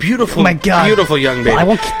such a beautiful, Oh my God. beautiful young baby. I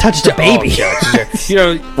won't touch the baby. You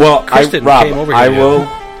know, Well, Kristen Rob, came over here. I will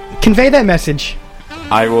Convey that message.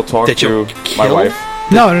 talk That to you'll my kill? wife.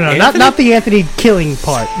 No, not Anthony? the Anthony killing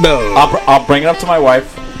part. No. I'll bring it up to my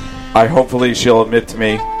wife. Hopefully she'll admit to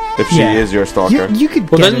me if she Yeah. is your stalker. You could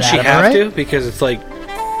Well, get doesn't it she out of her, have right? to? Because it's like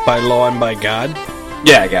by law and by God.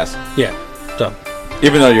 Yeah, I guess. Yeah. So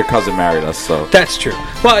Even though your cousin married us, so that's true.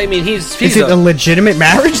 Well, I mean, he's Is it a legitimate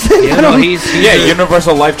marriage then? yeah, I no, don't- he's yeah, a-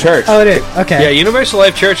 Universal Life Church. Oh, it is. Okay. yeah. Universal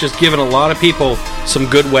Life Church has given a lot of people some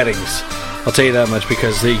good weddings. I'll tell you that much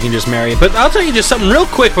because you can just marry it. But I'll tell you just something real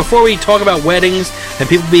quick before we talk about weddings and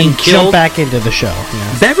people being And killed. jump back into the show.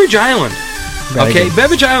 Yeah. Beverage Island. Very Okay, good.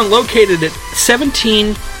 Beverage Island located at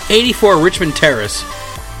 1784 Richmond Terrace.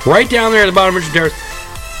 Right down there at the bottom of Richmond Terrace.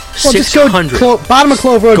 Well, just go 600. bottom of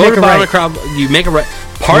Clove Road, Go make to a the bottom right. of the crowd. You make a right.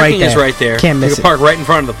 Parking Right is there. right there. Can't miss you can it. park right in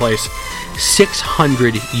front of the place.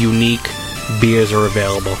 600 unique beers are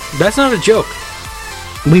available. That's not a joke.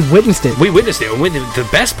 We witnessed it. We witnessed it. The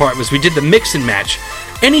best part was we did the mix and match.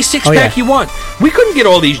 Any six Oh, pack yeah. you want. We couldn't get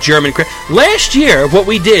all these German craft. Last year, what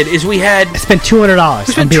we did is we had I spent $200 we on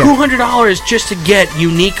spent beer. $200 just to get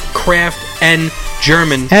unique craft and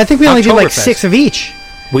German. And I think we only did like Oktoberfest. 6 of each.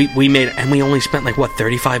 We made, and we only spent like what,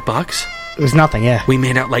 $35? It was nothing, yeah. We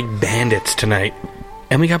made out like bandits tonight,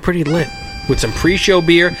 and we got pretty lit with some pre-show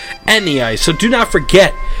beer and the ice. So do not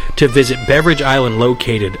forget to visit Beverage Island,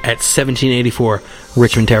 located at 1784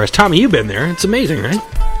 Richmond Terrace. Tommy, you've been there. It's amazing, right?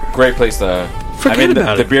 Great place to. Forget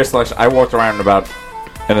about the it. beer selection. I walked around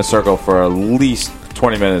in a circle for at least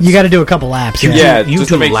 20 minutes. You got to do a couple laps. Yeah. Yeah, You just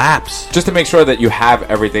do to make laps. just to make sure that you have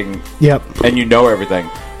everything Yep. and you know everything.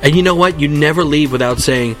 And you know what? You never leave without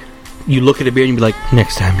saying, you look at a beer and you be like,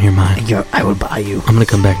 next time you're mine. Yeah, I would buy you. I'm going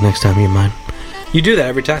to come back next time you're mine. You do that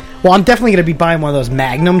every time. Well, I'm definitely going to be buying one of those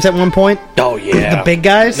Magnums at one point. Oh, yeah. The big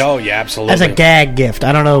guys. Oh, yeah, absolutely. As a gag gift.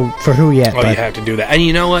 I don't know for who yet. Oh, but you have to do that. And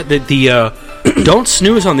you know what? The don't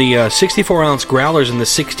snooze on the 64-ounce growlers and the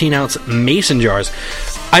 16-ounce mason jars.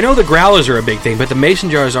 I know the growlers are a big thing, but the mason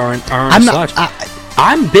jars aren't I'm such. not.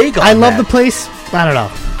 I'm big on I love that. the place. I don't know.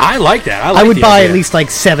 I like that. I would the buy idea. at least like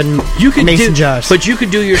 7 you could mason do, jars. But you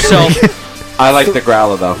could do yourself. I like the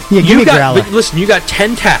growler though. yeah, give you me got, growler. but listen, you got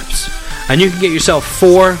 10 taps. And you can get yourself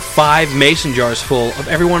 4, 5 mason jars full of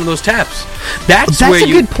every one of those taps. That's That's where a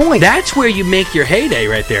you, good point. That's where you make your heyday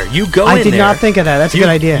right there. You go I in did there. not think of that. That's a good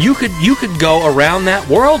idea. You could go around that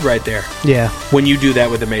world right there. Yeah. When you do that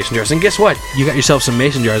with the mason jars, and guess what? You got yourself some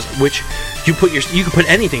mason jars, which you can put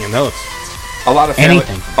anything in those. A lot of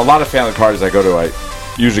family parties I go to,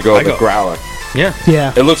 I usually go with the growler. Yeah,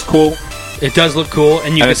 Yeah. It looks cool. it does look cool,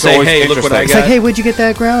 and you And can it's say, always "Hey, look what I interesting. It's got." like, hey, where'd you get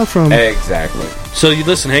that growler from? Exactly. So you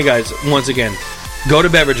listen, hey guys, once again, Go to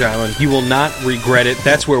Beverage Island. You will not regret it.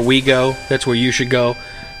 That's where we go. That's where you should go.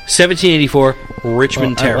 1784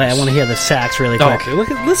 Richmond Terrace. I want to hear the sax really quick.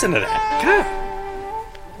 Okay, listen to that. God.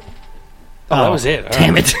 Oh, that was it. All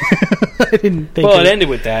Damn right. it. I didn't think Well, it ended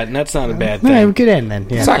with that, and that's not a bad thing. All right, good end then.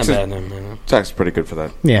 Yeah. Sax Not is, bad, man. sax is pretty good for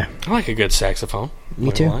that. Yeah. I like a good saxophone. Me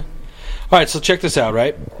Not too. gonna lie. All right, so check this out,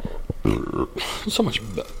 right? So much.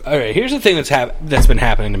 All right, here's the thing that's been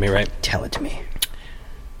happening to me, right? Tell it to me.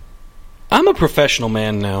 I'm a professional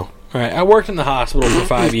man now. All right, I worked in the hospital for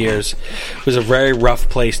 5 years. It was a very rough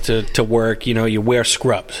place to work. You know, you wear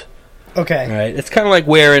scrubs. Okay. All right, it's kind of like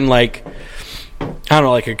wearing like, I don't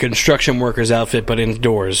know, like a construction worker's outfit, but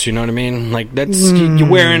indoors. You know what I mean? Like that's you're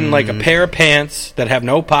wearing like a pair of pants that have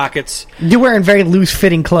no pockets. You're wearing very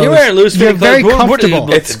loose-fitting clothes. You're wearing loose-fitting You're clothes. very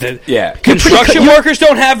comfortable. Yeah. Construction workers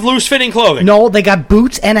don't have loose-fitting clothing. No, they got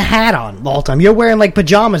boots and a hat on all the time. You're wearing like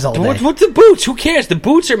pajamas all day. What's the boots? Who cares? The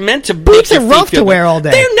boots are meant to. Boots make are your rough feet feel to wear good. all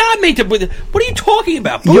day. They're not made to. What are you talking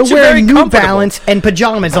about? You're Boots are very wearing New comfortable. Balance and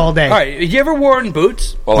pajamas all day. All right, you ever worn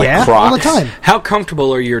boots? Or like yeah, Crocs. all the time. How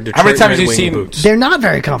comfortable are your Detroit How many times Red have you Wing seen- boots? They're not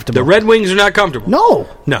very comfortable. The Red Wings are not comfortable. No,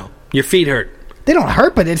 No, your feet hurt. they don't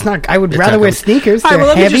hurt, but it's not. I would It's rather not wear comfortable. sneakers. All right, They're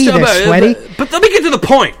well, let me heavy. just- They're sweaty. But let me get to the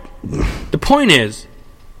point. The point is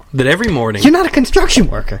that every morning, You're not a construction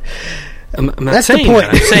worker. I'm not That's the saying point.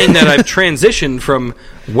 that. I'm saying that I've transitioned from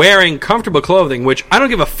wearing comfortable clothing, which I don't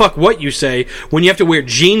give a fuck what you say. When you have to wear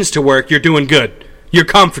jeans to work, you're doing good. You're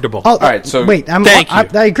comfortable. Oh, right, so- wait. Thank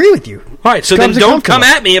you. I agree with you. All right, so then Scrubs are don't come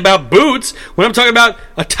comfortable. at me about boots when I'm talking about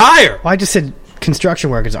attire. Well, I just said construction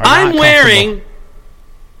workers are. I'm not wearing comfortable.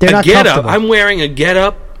 They're a not get up. comfortable. I'm wearing a get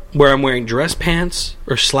up where I'm wearing dress pants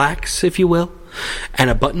or slacks, if you will, and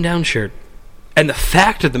a button down shirt. And the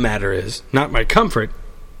fact of the matter is, not my comfort,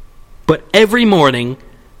 but every morning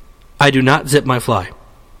I do not zip my fly.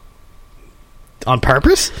 on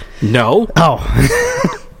purpose. No, Oh,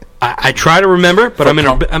 I try to remember, but I'm in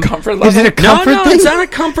a comfort level. is it a comfort no, thing? it's not a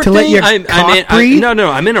comfort to thing. let your I'm cock breathe? no,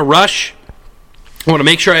 I'm in a rush. I want to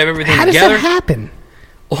make sure I have everything How does together. that happen?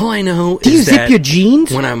 All I know Do you is zip that your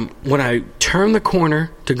jeans? when I turn the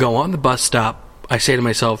corner to go on the bus stop, I say to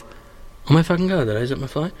myself, "Oh my fucking god, did I zip my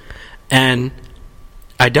fly?" And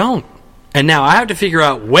I don't. And now I have to figure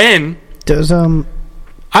out when. Does I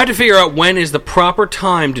have to figure out when is the proper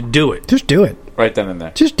time to do it. just do it? Right then and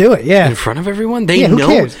there. Just do it. Yeah. In front of everyone, they Yeah, who know.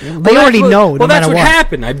 cares? They that's already what- know, no Well, that's matter what what.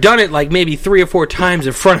 happened. I've done it like maybe 3 or 4 times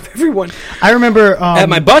in front of everyone I remember at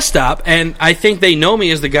my bus stop, and I think they know me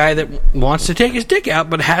as the guy that wants to take his dick out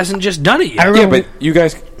but hasn't just done it yet. I Yeah, remember. but you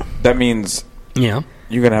guys, that means Yeah.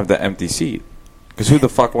 you're going to have the empty seat. Because who the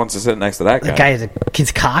fuck wants to sit next to that guy? the guy has a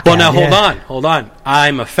kid's cock. Well, out, now yeah. hold on.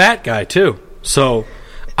 I'm a fat guy too, so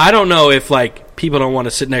I don't know if like people don't want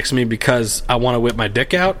to sit next to me because I want to whip my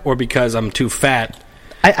dick out or because I'm too fat.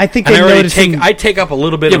 I think And they're noticing. I take up a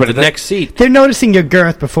little bit Yeah, of but the that- next seat They're noticing your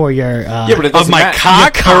girth before your. Yeah, but it of doesn't my matter.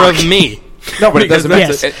 cock Your or cock. of me. No, but it Because doesn't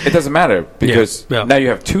that's- matter. It doesn't matter because Yeah. now you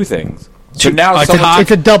have two things. So Two- now a someone, cock.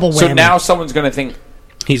 It's a double so whammy. now someone's going to think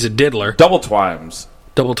He's a diddler, double twimes.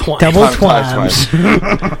 double twine. Double Twimes.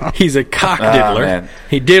 twams. He's a cock Ah, diddler. man.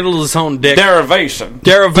 He diddles his own dick. Derivation.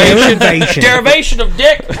 Derivation of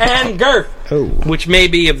dick and girth, Oh. which may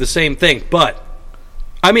be of the same thing. But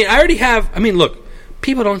I mean, I already have. I mean, look,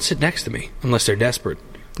 people don't sit next to me unless they're desperate.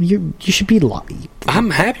 You should be lucky. I'm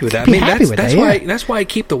happy with that. Be I mean, happy with that's that, why yeah. that's why I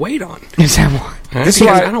keep the weight on. Is that why? This is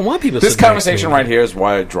Because why I don't want people. This sitting next conversation to me. right here is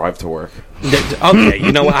why I drive to work. Okay,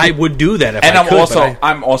 you know, I would do that if And I I'm could. also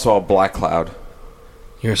I'm also a black cloud.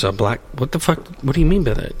 You're so black. What the fuck? What do you mean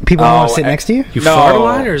by that? People don't want Oh, to sit next to you. You No. fart a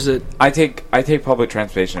lot, or is it? I take public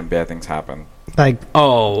transportation and bad things happen. Like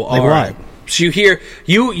Oh, all what? right. So you hear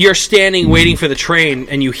you're standing waiting for the train,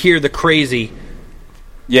 and you hear the crazy.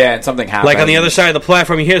 Yeah, and something happens. Like on the other side of the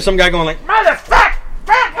platform, you hear some guy going like, "Motherfucker,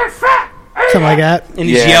 you're fat," something like that. and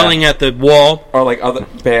he's Yeah. yelling at the wall. or like other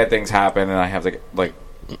bad things happen, and I have to like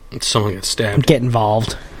Someone gets stabbed. Get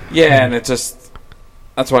involved. yeah, and it just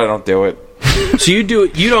that's why I don't do it. So you do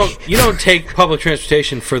it. You don't take public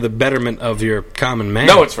transportation for the betterment of your common man.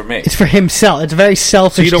 No, it's for me. It's for himself. It's a very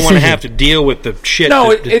selfish. So you don't want to decision. have to deal with the shit.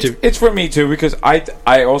 No, that- it's for me too because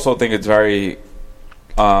I also think it's very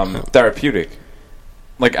therapeutic.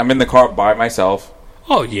 Like I'm in the car by myself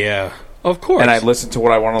Oh yeah, of course. and I listen to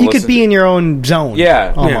what I want to You listen. could be in your own zone.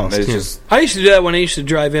 Yeah, almost. It's Yeah. just I used to do that when I used to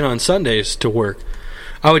drive in on Sundays to work.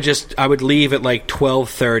 I would leave at like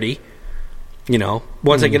 12:30. You know,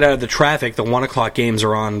 once I get out of the traffic, the 1 o'clock games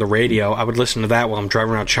are on the radio. I would listen to that while I'm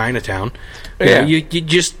driving around Chinatown. Yeah. You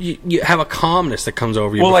just have a calmness that comes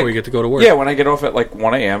over you before you get to go to work. Yeah, when I get off at like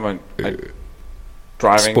 1 a.m. and I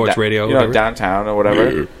driving Sports radio, you know, whatever. downtown or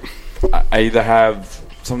whatever. I either have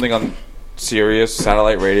something on Sirius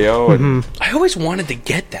satellite radio, and I always wanted to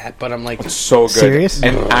get that, but I'm like, it's so good. Sirius?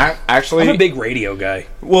 And actually, I'm a big radio guy.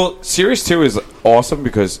 well, Sirius 2 is awesome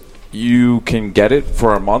because you can get it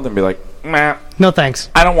for a month and be like, nah, No thanks.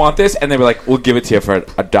 I don't want this, and they'll be like, we'll give it to you for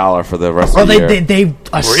 $1 for the rest of the year. They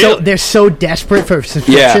are Really? they're so desperate for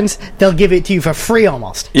subscriptions, they'll give it to you for free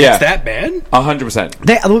almost. Yeah, It's that bad?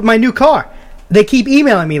 100%. With my new car, they keep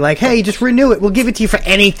emailing me like, "Hey, just renew it. We'll give it to you for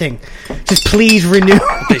anything. Just please renew."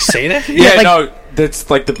 They say that? Yeah, like- no, that's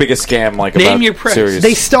like the biggest scam. Like Name about your price. Sirius.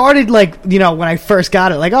 They started like when I first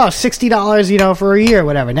got it, like $60 for a year, or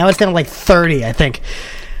whatever. Now it's down to like $30, I think.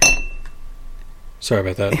 Sorry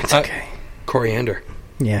about that. It's okay. Coriander.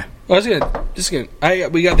 Yeah. I was gonna.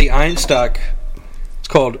 We got the Einstock. It's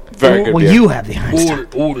called Very good Well, beer. you have the Einstein.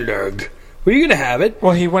 Oldberg. Were you gonna have it?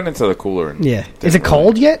 Well, he went into the cooler. And Yeah. Is it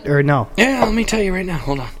cold yet or no? Yeah, let me tell you right now.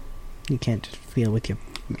 Hold on. You can't just feel with your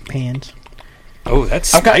hands. Oh,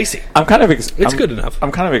 that's I'm spicy. I'm kind of. It's good enough.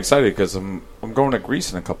 I'm kind of excited because I'm going to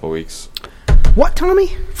Greece in a couple of weeks. What,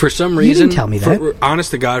 Tommy? For some You reason, didn't tell me that.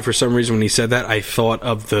 Honest to God, for some reason, when he said that, I thought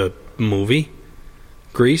of the movie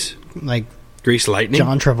Grease, Like Grease Lightning.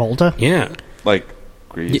 John Travolta? Yeah, Like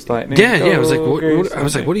Greece lightning. yeah. I was like, go, what, Grease I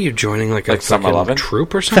was like, what are you joining? Like a Like Summer fucking 11? troop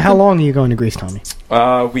or For something? how long are you going to Greece, Tommy?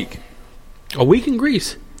 Week. A week in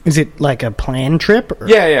Greece. Is it like a planned trip? Or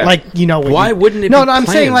Yeah, yeah. Like, what Why you- wouldn't it No, be no, I'm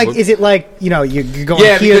saying, planned? like, is it like, you're going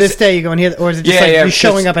Yeah, here because- this day, you're going here, or is it just Yeah, like yeah, you're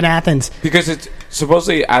showing because- up in Athens? Because it's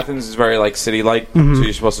supposedly Athens is very like city-like, Mm-hmm. so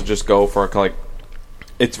you're supposed to just go for like.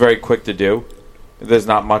 It's very quick to do. There's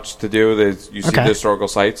not much to do. You see Okay. the historical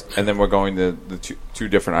sites, and then we're going to the two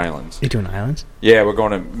different islands. You're doing islands? Yeah, we're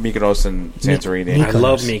going to Mykonos and Santorini. Mykonos. I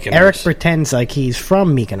love Mykonos. Eric pretends like he's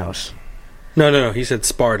from Mykonos. No. He said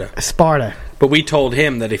Sparta, Sparta. but we told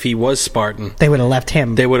him that if he was Spartan, They would have left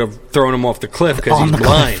him. they would have thrown him off the cliff because On he's the cliff.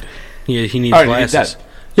 blind. He needs Alright, he'd be glasses. dead.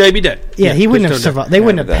 Yeah, he'd be dead. yeah, he wouldn't have there's no doubt. survived. They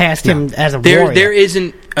wouldn't have that- passed him as a There warrior.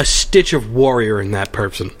 isn't a stitch of warrior in that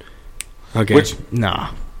person. Okay. Which No.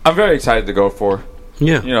 I'm very excited to go for.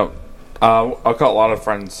 yeah. You know, I've got a lot of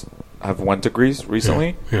friends have went to Greece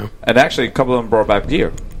recently, Yeah. and actually a couple of them brought back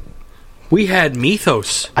beer. We had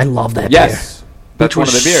Mythos. I love that Yes, that's Which one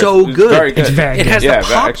of was the beers. so It's good. Very good. It's very It good. has Yeah, the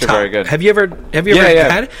pop actually top. very good. Have you ever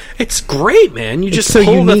Yeah. had it? It's great, man. You It's just so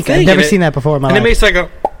pull unique. The I've thing never and seen that before in my and life. it makes like a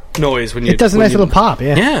noise when you. It does a when nice you- little pop,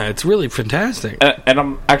 yeah. Yeah, it's really fantastic. And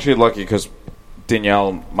I'm actually lucky because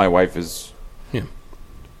Danielle, my wife, is. Yeah.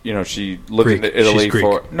 You know, she lived Greek. in Italy She's Greek.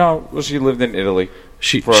 for. No, well, she lived in Italy.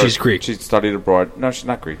 She's Greek. She studied abroad. No, she's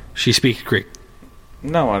not Greek. She speaks Greek.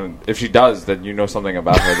 No, and if she does, then you know something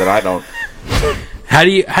about her that I don't. How do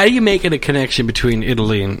you make it a connection between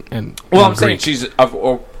Italy and Well, and I'm saying Greek? she's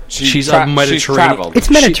of She's of Mediterranean. She's traveled. It's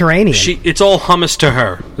Mediterranean. It's all hummus to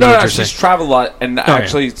her. Is No, what no, you're she's saying. traveled a lot, and yeah.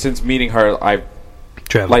 actually, since meeting her, I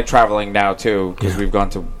Travel. like traveling now too because Yeah. we've gone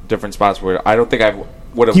to different spots where I don't think I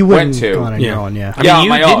would have you went wouldn't to. go on your own, yeah. I Yeah, mean, on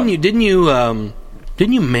my own.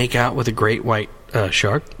 didn't you make out with a great white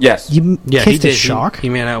shark? Yes, You Yeah, he kissed did. a shark He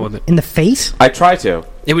made out with it. in the face? I try to.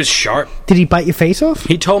 It was sharp. Did he bite your face off?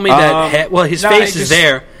 He told me that. His no, face I is just-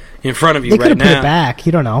 there in front of you They could right have put now. it back.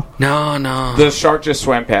 You don't know. No. The shark just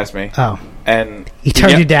swam past me, Oh. and He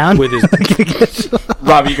turned you down? with his.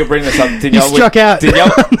 Rob, you could bring this up. Danielle struck out.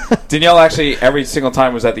 Danielle actually every single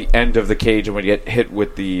time was at the end of the cage and would get hit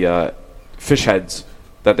with the fish heads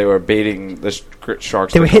that they were baiting the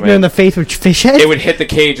sharks. They to were come hitting her in the face with fish heads? It would hit the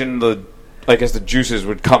cage and I guess the juices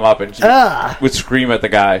would come up and she would scream at the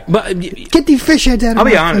guy. But Get these fish heads out of I'll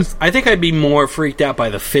be my honest. face. I think I'd be more freaked out by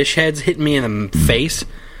the fish heads hitting me in the face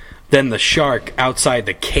than the shark outside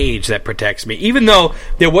the cage that protects me. Even though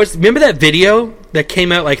there was, remember that video that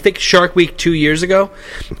came out, like I think Shark Week 2 years ago,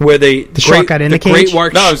 where the shark got in the cage? Great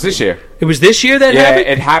White No, it was this year. It was this year that Yeah, happened.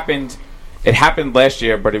 it happened. It happened last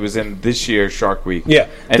year, but it was in this year's Shark Week. Yeah.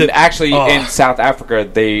 and actually Oh. in South Africa,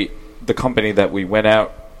 the company that we went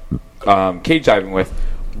out cage diving with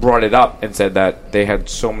brought it up and said that they had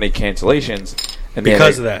so many cancellations and they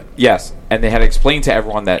Because had of that. Yes, and they had explained to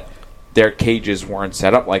everyone that their cages weren't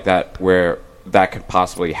set up like that, where that could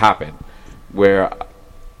possibly happen. Where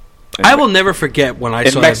I will never forget when I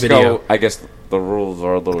in saw Mexico, that video. I guess the rules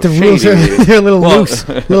are a little The shady. rules are they're a little loose.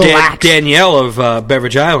 A little lax. Danielle of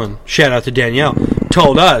Beverage Island, shout out to Danielle,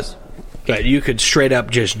 told us that you could straight up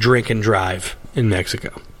just drink and drive in Mexico.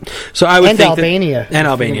 So I would And think Albania. and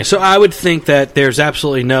Albania. So I would think that there's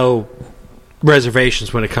absolutely no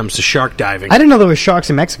reservations when it comes to shark diving. I didn't know there were sharks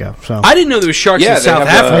in Mexico. So I didn't know there was sharks Yeah, in they South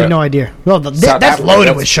have Africa. I had no idea. Well, that's Africa, loaded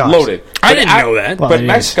that's with sharks. Loaded. I didn't know that. Well, But it is.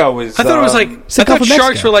 Mexico is. I thought it was like I thought Gulf of sharks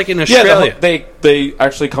Mexico. were like in Yeah, Australia. they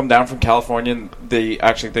actually come down from California. And they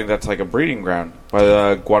actually think that's like a breeding ground by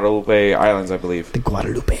the Guadalupe Islands, I believe. The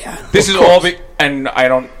Guadalupe Islands. This is all, and I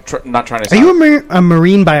don't. Not trying to. Are you a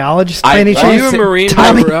marine biologist by any I- chance? Are you a marine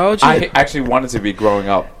Tommy? biologist? I actually wanted to be growing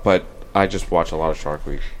up, but I just watch a lot of Shark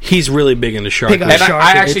Week. He's really big into shark. Big on Week. And Shark I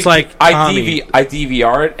Week. actually, It's like I Tommy.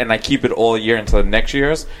 DVR it and I keep it all year until the next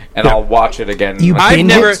year's, and Yeah. I'll watch it again. You like,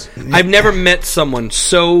 binge I've never met someone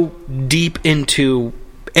so deep into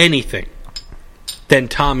anything than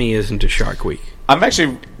Tommy is into Shark Week. I'm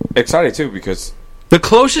actually excited too because The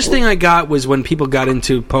closest thing I got was when people got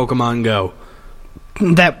into Pokemon Go.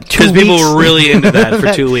 That 2 Because people weeks- were really into that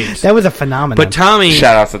for 2 weeks. That was a phenomenon. But Tommy...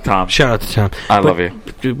 shout out to Tom. Shout out to Tom. I love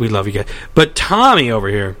you. We love you guys. But Tommy over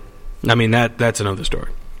here, I mean, that's another story.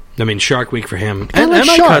 I mean, Shark Week for him. I And, like and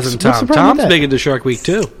my sharks. cousin What's Tom. the problem Tom's with that? big into Shark Week,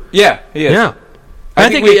 too. Yeah, he is. Yeah. I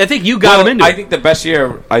think you got him into I it. think the best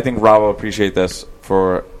year, I think Rob will appreciate this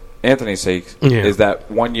for Anthony's sake, Yeah. is that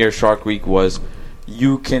 1 year Shark Week was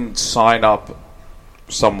you can sign up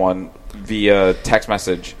someone via text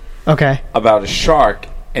message okay. about a shark,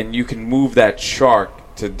 and you can move that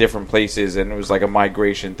shark to different places, and it was like a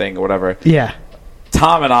migration thing or whatever. Yeah.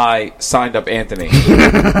 Tom and I signed up Anthony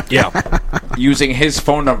Yeah. using his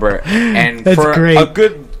phone number, and That's for great. a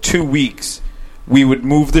good 2 weeks, we would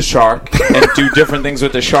move the shark and do different things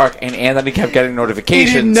with the shark, and Anthony kept getting He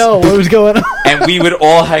notifications. didn't know what was going on. And we would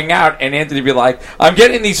all hang out, and Anthony would be like, I'm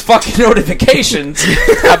getting these fucking notifications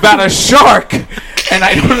about a shark, and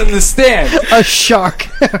I don't understand. A shark.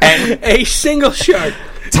 And A single shark.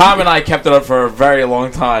 Tom and I kept it up for a very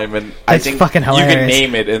long time, and I That's think fucking you could hilarious.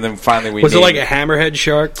 name it, and then finally we Was it named like a hammerhead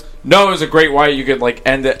shark? No, it was a great white. You could like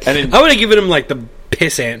end it, and then, I would have given him like the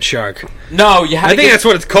pissant shark. no, you had. I to think give, that's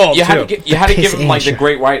what it's called, You had too. to, you had to give Piss him like the and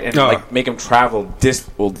great white and Oh. like make him travel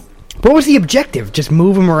What was the objective? Just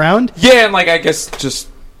move him around? Yeah, and like I guess just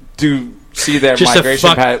see their Just to migration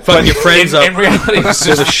fuck pattern. fuck your friends up. In reality, it was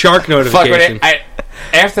There's just a shark fuck with notification. it.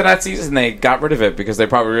 After that season, they got rid of it because they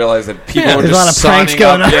probably realized that people Yeah, were there's a lot just of pranks signing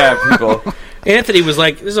going up. on. Yeah, people. Anthony was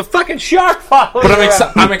like, "There's a fucking shark following." But me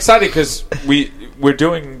around." I'm excited because we're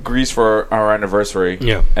doing Greece for our anniversary.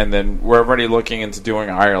 Yeah. and then we're already looking into doing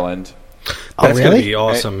Ireland. Oh, That's gonna really? be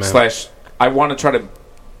awesome, man. Slash, I want to try to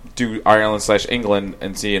do Ireland / England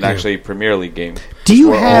and see an Yeah. actually Premier League game. Do you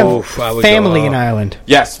Well, have I would family go, in Ireland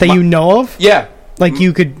Yes, that you know of? Yeah, Like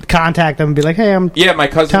you could contact them and be like, "Hey, I'm." yeah. My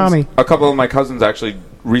cousins, Tommy. a couple of my cousins actually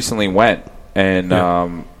recently went, and Yeah.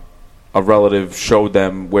 a relative showed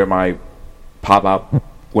them where my pop-up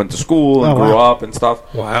went to school and Oh, grew wow. up and stuff.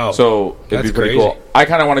 Wow. So it'd That's be pretty crazy. cool. I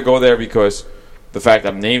kind of want to go there because the fact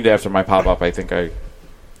I'm named after my pop-up, I think I.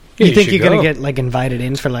 Yeah, You think should you're gonna go. get like invited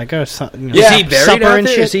in for like Yeah. Is he buried supper out and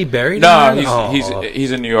there? shit? Is he buried? No, out there?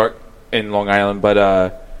 he's in New York, in Long Island,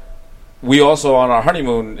 but we also on our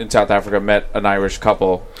honeymoon in South Africa met an Irish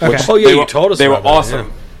couple. Okay. Oh, yeah, they you were- told us they were about that,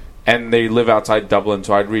 awesome, and they live outside Dublin.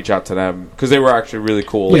 So I'd reach out to them because they were actually really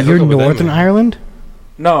cool. Wait, Yeah, you're hook up with them, Northern man. Ireland?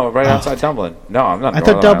 No, right outside Dublin. No, I'm not. I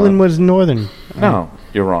thought Dublin was Northern. No,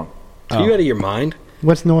 you're wrong. Are you out of your mind?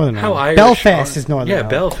 What's Northern How Ireland? Irish Belfast are- is Northern Yeah, Ireland.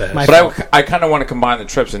 Belfast. My But fault. I kind of want to combine the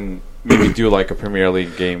trips and maybe do like a Premier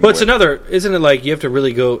League game. Well, it's with- another. Isn't it like you have to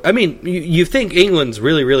really go? I mean, you think England's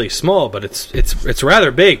really really small, but it's rather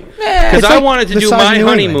big. Because It's I like wanted to the do size my of New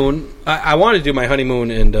honeymoon. I wanted to do my honeymoon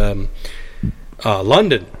in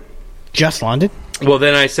London. Just London? Well,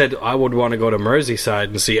 then I said I would want to go to Merseyside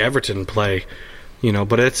and see Everton play. You know,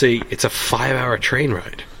 but it's a 5-hour train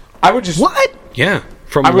ride. I would just What? Yeah,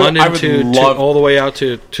 from I would London to love- all the way out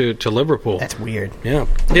to Liverpool. That's weird. Yeah,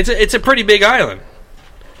 it's a pretty big island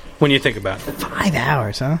when you think about it. 5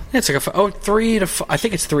 hours, huh? It's like I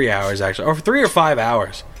think it's 3 hours actually, or 3 or 5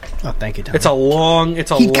 hours. Oh, thank you, Tommy. It's a long.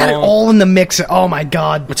 It's a He long. got it all in the mixer. Oh my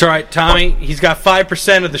god. It's all right, Tommy. He's got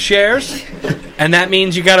 5% of the shares, and that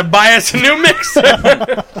means you got to buy us a new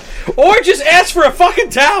mixer, or just ask for a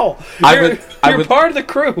fucking towel. You're part of the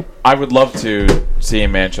crew. I would love to see a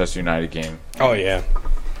Manchester United game Oh yeah.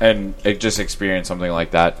 and just experience something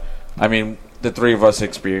like that. I mean, the three of us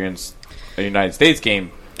experienced a United States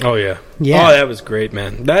game. Oh yeah. Yeah. Oh, that was great,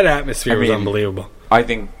 man. That atmosphere was mean, unbelievable. I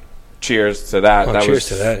think cheers to that. Oh, that cheers was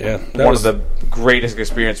to that. Yeah. That one was of the greatest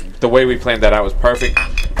experience. The way we planned that out was perfect.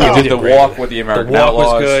 We Oh, did did the great. walk with the American The walk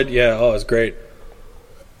Outlaws. was good. Yeah. Oh, it was great.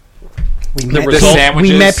 We The met, result-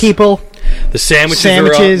 sandwiches. we met people. The sandwiches.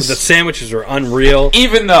 Sandwiches. The sandwiches were unreal.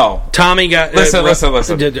 Even though, Tommy got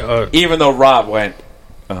Listen. Did, even though Rob went,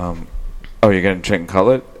 oh, you're getting chicken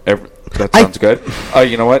cutlet? That I- sounds good. Oh,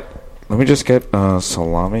 you know what? Let me just get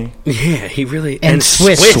salami. Yeah, he really... And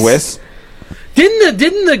Swiss. Swiss?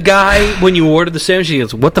 Didn't the guy, when you ordered the sandwich, he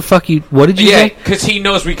goes, what the fuck what did you Yeah, say? because he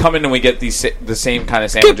knows we come in and we get the same kind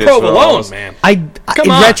of sandwiches. Get provolone, man. In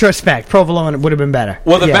retrospect, provolone would have been better.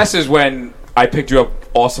 Well, the best is when I picked you up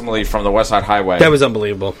awesomely from the West Side Highway. That was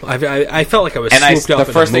unbelievable. I felt like I was swooped up.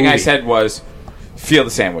 The first thing I said was, "Feel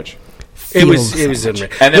the sandwich." It was unreal.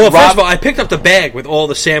 And then first of all, I picked up the bag with all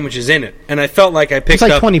the sandwiches in it, and I felt like I picked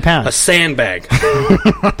like up 20 pounds. a sandbag.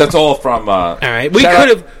 That's all from. All right,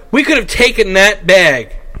 we could have taken that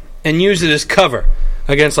bag and used it as cover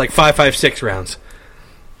against like 5.56 rounds.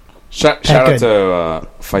 Shout out to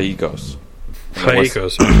Faicos.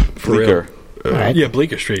 Faicos, for real. Right. Yeah,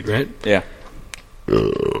 Bleecker Street, right? Yeah.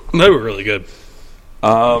 They were really good.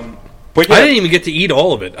 But yeah, I didn't even get to eat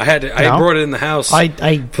all of it. I brought it in the house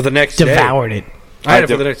for the next day. Devoured it. I had it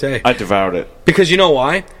for the next day. I devoured it. Because you know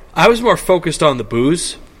why? I was more focused on the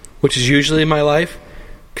booze, which is usually in my life.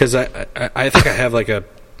 Because I think I have like a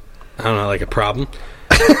problem.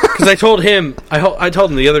 Because I told him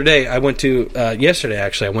the other day, I went to, yesterday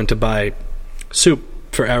actually, I went to buy soup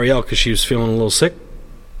for Ariel because she was feeling a little sick.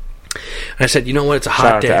 And I said, you know what? It's a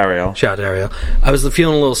hot day. Shout out to Ariel. I was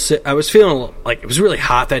feeling a little sick. I was feeling like it was really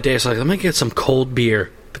hot that day. So I was like, let me get some cold beer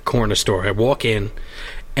at the corner store. I walk in,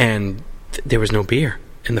 and there was no beer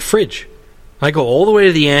in the fridge. I go all the way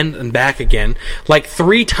to the end and back again. Like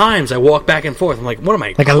 3 times I walk back and forth. I'm like, what am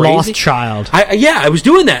I, like crazy? a lost child. I was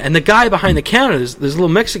doing that. And the guy behind the counter, this little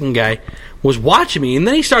Mexican guy, was watching me. And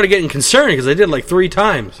then he started getting concerned because I did it like 3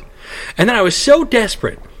 times. And then I was so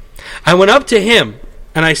desperate. I went up to him.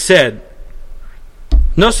 And I said,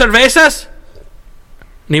 "No cervezas?"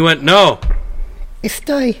 And he went, "No."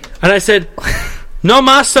 Estoy. And I said, "No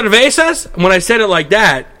más cervezas?" And when I said it like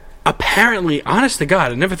that, apparently, honest to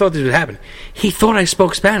God, I never thought this would happen. He thought I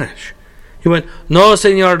spoke Spanish. He went, "No,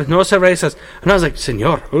 señor, no cervezas." And I was like,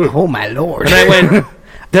 "Señor." Oh, my Lord. And I went,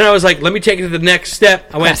 then I was like, let me take it to the next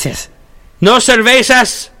step. I went, Gracias. "No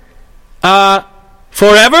cervezas,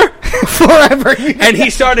 forever?" Forever. And he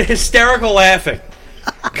started hysterical laughing.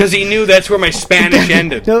 Because he knew that's where my Spanish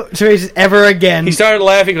ended. No cervezas ever again. He started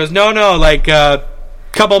laughing. He goes, no, like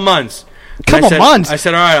couple months. Months? I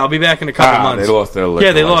said, all right, I'll be back in a couple months. They lost their liquor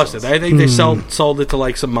Yeah, they license. lost it. I think they sold it to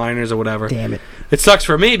like some minors or whatever. Damn it. It sucks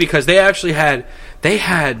for me because they actually had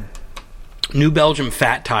New Belgium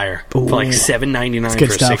Fat Tire for like $7.99 for a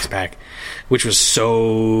stuff. 6-pack, which was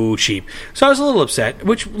so cheap. So I was a little upset,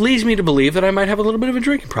 which leads me to believe that I might have a little bit of a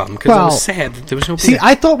drinking problem because I was sad that there was no beer. See,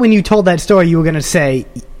 I thought when you told that story you were going to say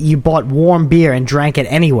you bought warm beer and drank it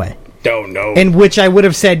anyway. No. In which I would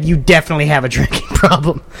have said you definitely have a drinking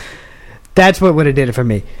problem. That's what would have did it for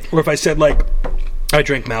me. Or if I said, like, I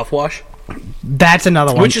drink mouthwash. That's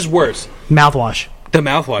another one. Which is worse? Mouthwash. The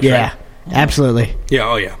mouthwash, Yeah, right? absolutely. Yeah,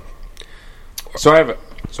 oh yeah. So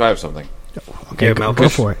I have something. Okay, Yeah, go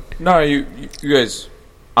mouthwash. for it. No, you guys.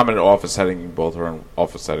 I'm in an office setting. You both are in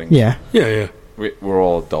office settings. Yeah. Yeah. We're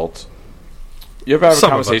all adults. You ever have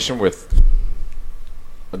Some a of us. conversation with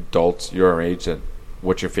adults your age and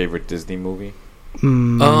what's your favorite Disney movie?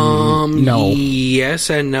 No. Yes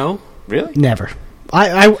and no. Really? Never.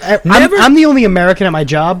 Never? I'm the only American at my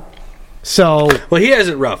job, so... Well, he has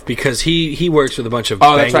it rough because he works with a bunch of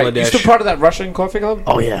Oh, that's right. You Bangladesh. still part of that Russian coffee club?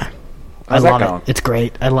 Oh, yeah. How's I that love going? it. It's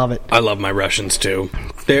great. I love it. I love my Russians too.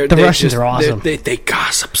 The Russians are awesome. They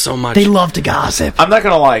gossip so much. They love to gossip. I'm not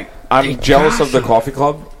gonna lie. I'm They jealous of the gossip. coffee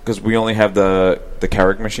club because we only have the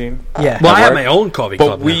Keurig machine. Yeah. Well, I at have work. my own coffee But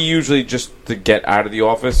club we now. usually just to get out of the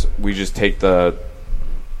office, we just take the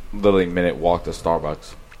literally minute walk to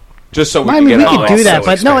Starbucks, just so we I can mean, get we out. could do so that,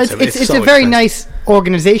 but no, it's expensive. It's a so very expensive. nice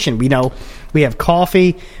organization. We have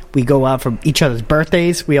coffee. We go out for each other's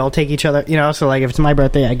birthdays. We all take each other, so like if it's my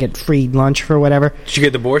birthday, I get free lunch for whatever. Did you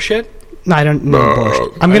get the borscht yet? No, I don't need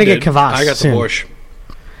borscht. I'm I gonna get did. kvass. I got the soon. borscht.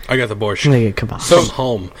 I got the borscht I'm gonna get kvass. So- from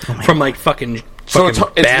home, from like fucking. So it's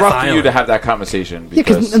fucking rough Bath for you Island. to have that conversation Yeah,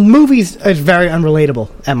 because because movies are very unrelatable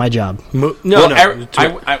at my job. No.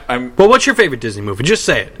 I'm Well, what's your favorite Disney movie? Just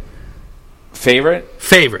say it. favorite.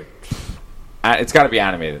 Favorite. It's got to be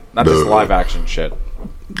animated, not this live action shit.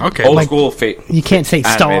 Okay. Old school. You can't say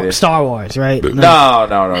Animated. Star Wars, right?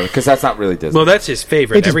 No, because that's not really Disney. Well, that's his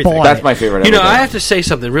favorite. They just Everything. bought That's it. my favorite. You know, everything. I have to say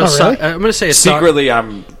something real. Oh, really? I'm going to say a Secretly,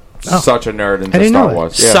 I'm such a nerd into didn't know Star it.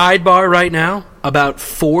 Wars. Yeah. sidebar right now. About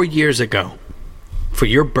 4 years ago, for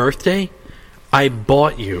your birthday, I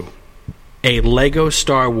bought you a Lego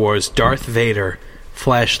Star Wars Darth Vader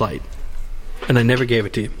flashlight, and I never gave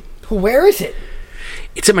it to you. Where is it?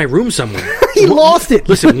 It's in my room somewhere. He lost it.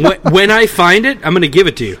 Listen, when I find it, I'm going to give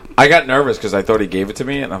it to you. I got nervous because I thought he gave it to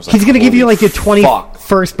me, and I was like, He's going to give you holy like your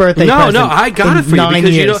 21st birthday present. No, I got it for you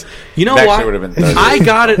because years. you know It why? actually would have been 30.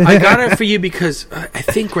 I got it for you because I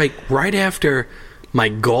think right after my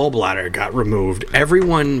gallbladder got removed,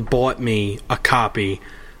 everyone bought me a copy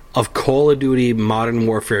of Call of Duty Modern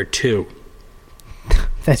Warfare 2.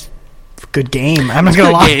 That's a good game. I'm not going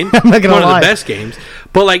to lie. Game, I'm not going to lie. One of the best games.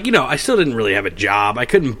 But, like, you know, I still didn't really have a job. I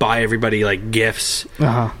couldn't buy everybody, like, gifts.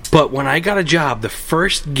 Uh-huh. But when I got a job, the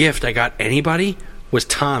first gift I got anybody was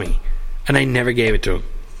Tommy. And I never gave it to him.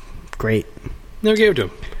 Great. Never gave it to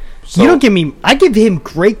him. So, You don't give me... I give him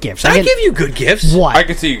great gifts. I give you good gifts. What? I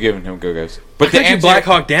could see you giving him good gifts. But I got you Black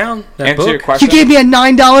Hawk Down, that answer your book. question. You gave me a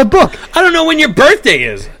 $9 book. I don't know when your birthday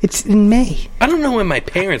is. It's in May. I don't know when my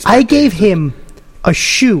parents' I birthday gave is. him a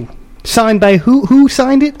shoe signed by who? Who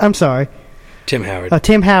signed it? I'm sorry. Tim Howard.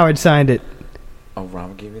 Tim Howard signed it. Oh,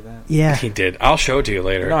 Ram gave you that? Yeah. He did. I'll show it to you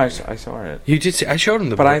later. No, I saw it. You did see, I showed him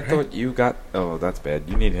the But book, I right? thought you got... Oh, that's bad.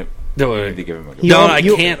 You need him. No, You need to give him a gift. You No, owe- I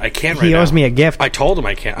you- can't. I can't right He now. owes me a gift. I told him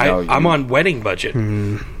I can't. No, I'm you- on wedding budget.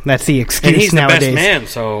 That's the excuse And he's nowadays. the best man,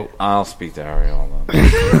 so... I'll speak to Ariel then.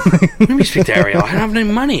 Let me speak to Ariel. I don't have any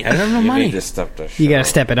money. I don't have no You money. need to step the show. You gotta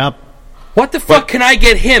step it up. What the fuck can I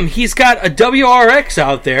get him? He's got a WRX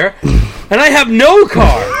out there, and I have no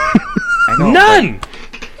car. I know, None.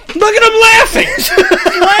 Look at him laughing.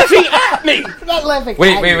 He's laughing at me. I'm not laughing.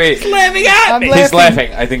 Wait. He's laughing at me. He's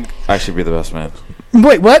laughing. I think I should be the best man.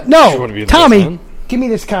 Wait, what? No. wanna be the Tommy, best man? give me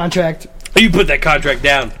this contract. You put that contract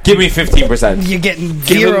down. Give me 15%. You're getting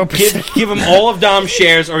Give him, 0%. give him all of Dom's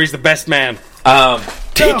shares, or he's the best man.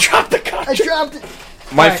 He dropped the I contract. dropped it.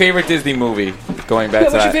 My favorite Disney movie, going back to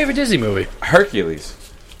What's your that, favorite Disney movie? Hercules.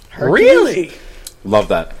 Really? Love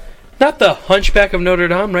that. Not the Hunchback of Notre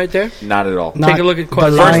Dame, right there. Not at all. Not Take a look at the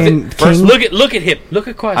Quasi. Lion First- King. Look at him. Look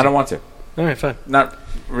at Quasi. I don't want to. All right, fine. Not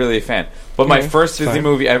really a fan. But my first Disney fine.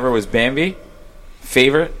 movie ever was Bambi.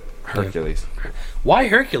 Favorite? Hercules. Why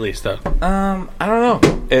Hercules though? I don't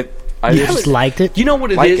know. I You just liked it? You know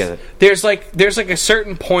what it Like is? it. There's like a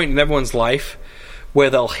certain point in everyone's life where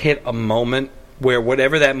they'll hit a moment where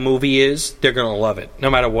whatever that movie is, they're gonna love it, no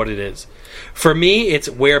matter what it is. For me, it's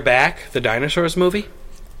We're Back, the dinosaurs movie.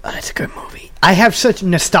 Oh, that's a good movie. I have such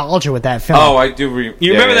nostalgia with that film. Oh, I do.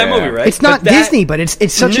 You remember that movie, right? It's not But that- Disney, but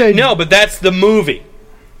it's such a... No, but that's the movie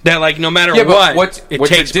that, like, no matter Yeah, but what, it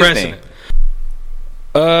what's takes your Disney? precedent.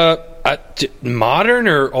 Modern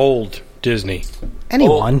or old Disney?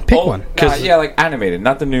 Anyone. Pick one. Yeah, like animated,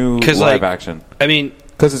 not the new 'Cause, live like- action. I mean,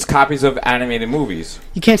 Because it's copies of animated movies.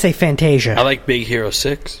 You can't say Fantasia. I like Big Hero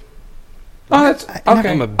 6. Oh, that's okay.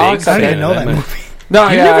 I'm a big I'll accept I didn't it. know that man. movie. No,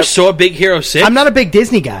 You yeah. never saw Big Hero 6? I'm not a big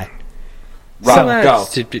Disney guy. Rob, go.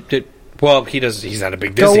 Well, he's not a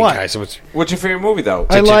big Go Disney what? guy, so it's... What's your favorite movie, though?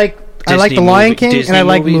 I like Disney The Lion movie- King Disney and I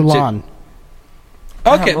like movie- Mulan.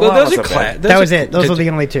 Okay, well, well, that those are wasn't bad. That was it. Those were the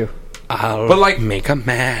only two. I'll But, like, make a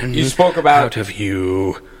man you spoke about- out of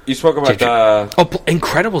you. You spoke about Did you- the...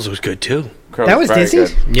 Incredibles was good, too. That was very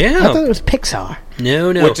Disney's? good. Yeah. I thought it was Pixar.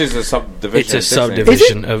 No. Which is a subdivision. It's a of Disney.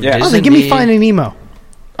 subdivision of Yeah. Disney. Oh, then give me Finding Nemo.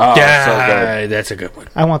 Oh, Yeah, so good. that's a good one.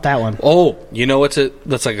 I want that one. Oh, you know what's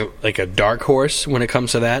that's like a dark horse when it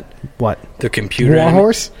comes to that? What? The computer.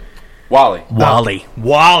 Warhorse? Wally.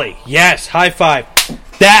 Wally. Yes, high five.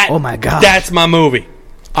 That. Oh my God. That's my movie.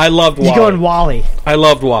 I loved Wally. You going Wally? I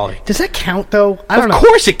loved Wally. Does that count though? I don't Of know.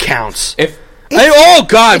 course it counts. If Oh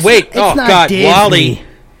God! Wait! it's Oh not God! Disney. Wally,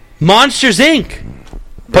 Monsters Inc.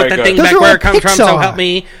 Put Very that good. thing Those back are where all it comes from. So Pixar. help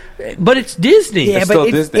me. But it's Disney. Yeah, It's but still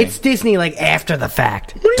it's Disney. it's Disney like after the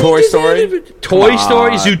fact. What do you Toy mean Story? Disney? Toy Come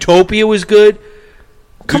Story. on. Zootopia was good.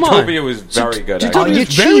 Come on. Zootopia was very good. Zootopia actually. you're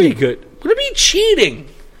was very cheating. good. What do you mean cheating?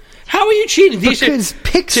 How are you cheating? These Because are,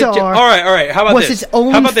 Pixar all right. How about was this? its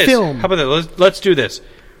own How about this? film. How about this? Let's do this.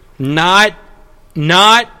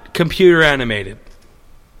 Not computer animated.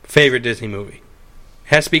 Favorite Disney movie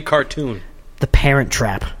has to be cartoon. The Parent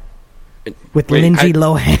Trap with Wait, Lindsay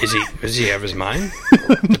Lohan. Does he have his mind?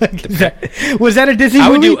 Was that a Disney I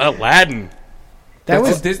would movie? do Aladdin. that That's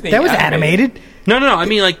was a Disney That was animated. animated. No. I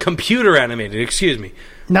mean like computer animated. Excuse me.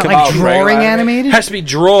 Not Come like on, drawing regular animated. Has to be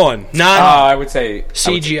drawn, not I would say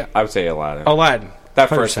CGI. I would say Aladdin. Aladdin. That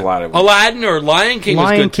first 100%. Aladdin. Was, Aladdin or Lion King was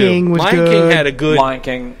Lion good King too. was Lion good. King had a good. Lion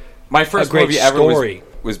King. My first great movie ever story.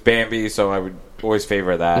 was Bambi, so I would always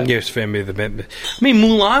favor that. Yes, family. I mean,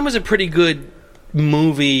 Mulan was a pretty good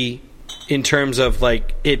movie in terms of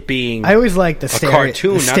like it being. I always like the,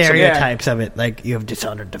 cartoon, the not some- stereotypes of it. Like you have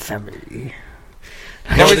dishonored the family.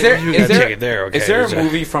 Now, is there You is gotta there, take it there, okay. is there There's a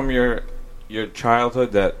movie from your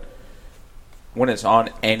childhood that when it's on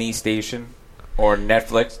any station or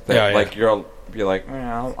Netflix that Yeah. like be like,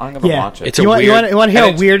 I'm gonna watch it. It's a you want weird. to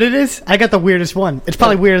hear how weird it is? I got the weirdest one. It's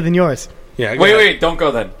probably weirder than yours. Yeah. Wait, don't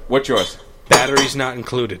go then. What's yours? Batteries not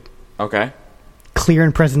included. Okay. Clear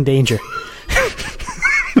and present danger.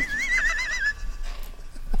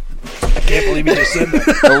 I can't believe you just said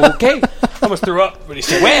that. Okay. I almost threw up when he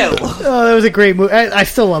said, Well, Oh, that was a great movie. I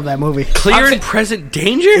still love that movie. clear and present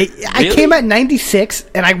danger? I came out in 96,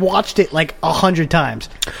 and I watched it like 100 times.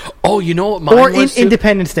 Oh, you know what mine Or was, too?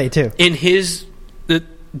 Independence Day, too. In his...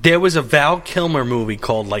 there was a Val Kilmer movie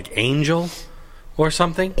called, like, Angel or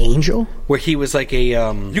something, Angel? where he was like a...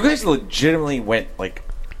 you guys legitimately went like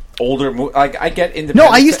older. Like I get Independence. No,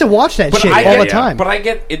 I used to watch that But shit I all get- the time. But I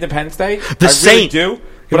get Independence Day. The I Saint. really do.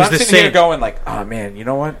 It But was I'm The sitting here Saint. going like, oh man, you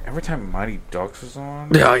know what? Every time Mighty Ducks is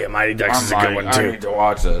on, Oh, yeah, Mighty Ducks is a good one, I too. need to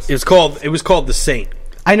watch this. It was called The Saint.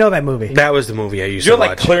 I know that movie. That was the movie I used You're to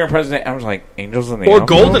like watch. Clear and Present. I was like Angels in the Or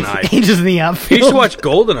Outfield? GoldenEye. Angels in the I Outfield. used to watch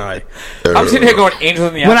GoldenEye. I'm sitting here going Angels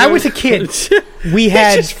in the When Outfield. I was a kid, we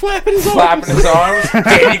had... Just flapping his arms. flapping his arms.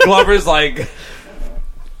 Danny Glover's like,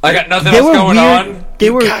 I got nothing They else were going weird. on. They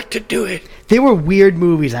were Got to do it. They were weird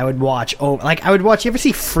movies I would watch. Oh, like I would watch. You ever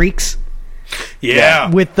see Freaks Yeah.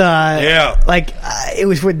 with Yeah. like it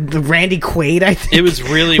was with the Randy Quaid. I think It was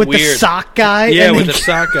really with the weird. sock guy. Yeah, and with they- the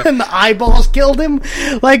sock guy. and the eyeballs killed him.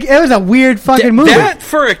 Like it was a weird fucking movie. That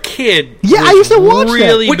for a kid. Yeah, I was used to watch that.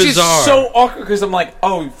 really Which bizarre. is so awkward because I'm like,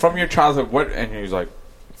 oh, from your childhood, what? And he's like,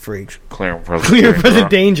 Freaks. Clear and Present. Clear Danger. present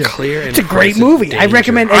danger. Clear and it's a great present movie. I danger.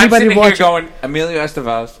 recommend I'm anybody sitting watch here it. going Emilio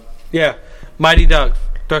Estevez, Yeah. Mighty Ducks.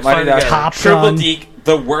 Ducks Mighty Fly Ducks, Together. Top Triple Gun. Deke,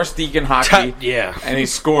 the worst Deke in hockey. Yeah. And he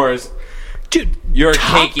scores. Dude, You're a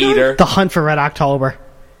Top cake Gun? eater. The Hunt for Red October.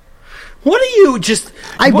 what are you just...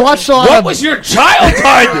 I watched a lot What of was your childhood?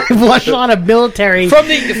 I watched a lot of military From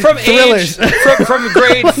age thrillers. from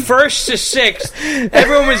grade 1st to 6th,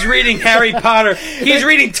 everyone was reading Harry Potter. He's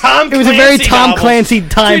reading Tom Clancy It was a very Tom novels. Clancy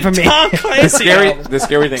time Dude, for me. Tom Clancy novels. The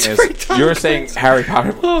scary thing very is, Tom you're saying Harry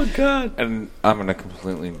Potter, Oh, God. and I'm in a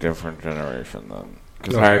completely different generation then.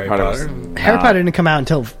 Because Oh, Harry Harry Potter was Potter? Harry not- Potter didn't come out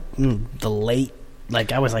until the late.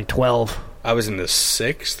 Like I was like 12. I was in the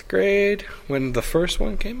 6th grade when the first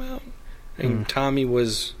one came out, and Tommy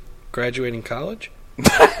was graduating college.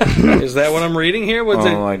 Is that what I'm reading here? Was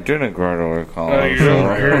Oh, I didn't graduate college.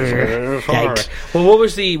 Yikes. Well, what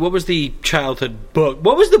was the childhood book?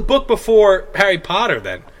 What was the book before Harry Potter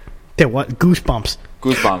then? There was Goosebumps.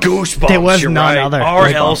 Goosebumps. Goosebumps. There was you're none right. other.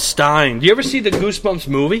 R.L. Goosebumps. Stein. Do you ever see the Goosebumps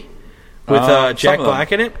movie with some Jack of them.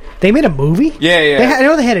 Black in it? They made a movie. Yeah, yeah. I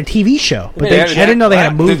know they had a TV show, but They I had didn't know they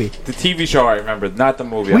had a the- movie. The TV show I remember, not the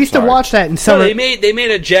movie. We used to watch that in No, summer. they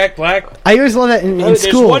made a Jack Black. I always love that in There's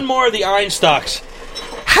school. one more of the Einstocks.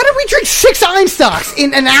 How did we drink 6 Einstocks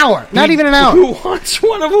in an hour? Not even an hour. Who wants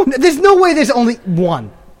one of them? There's no way there's only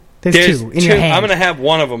one. There's two in your hand. I'm going to have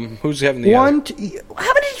one of them. Who's having the One, other? two,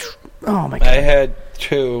 how many? Oh my god! I had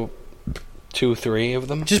two, 3 of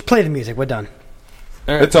them. Just play the music. We're done.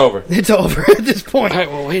 It's over. It's over at this point. All right,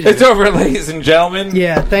 well, wait a It's minute. over, ladies and gentlemen.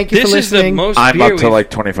 Yeah, thank you This for is the listening. most I'm beer up to we've- like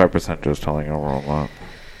 25% just telling everyone that.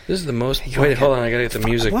 This is the most... Wait, hold on. I got to get the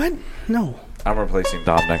music. What? No. I'm replacing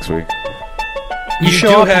Dom next week. You You show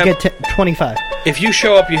do up have... and get 25. If you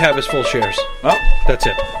show up, you have his full shares. Oh, That's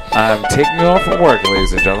it. I'm taking off from work,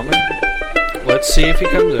 ladies and gentlemen. Let's see if he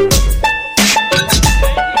comes in.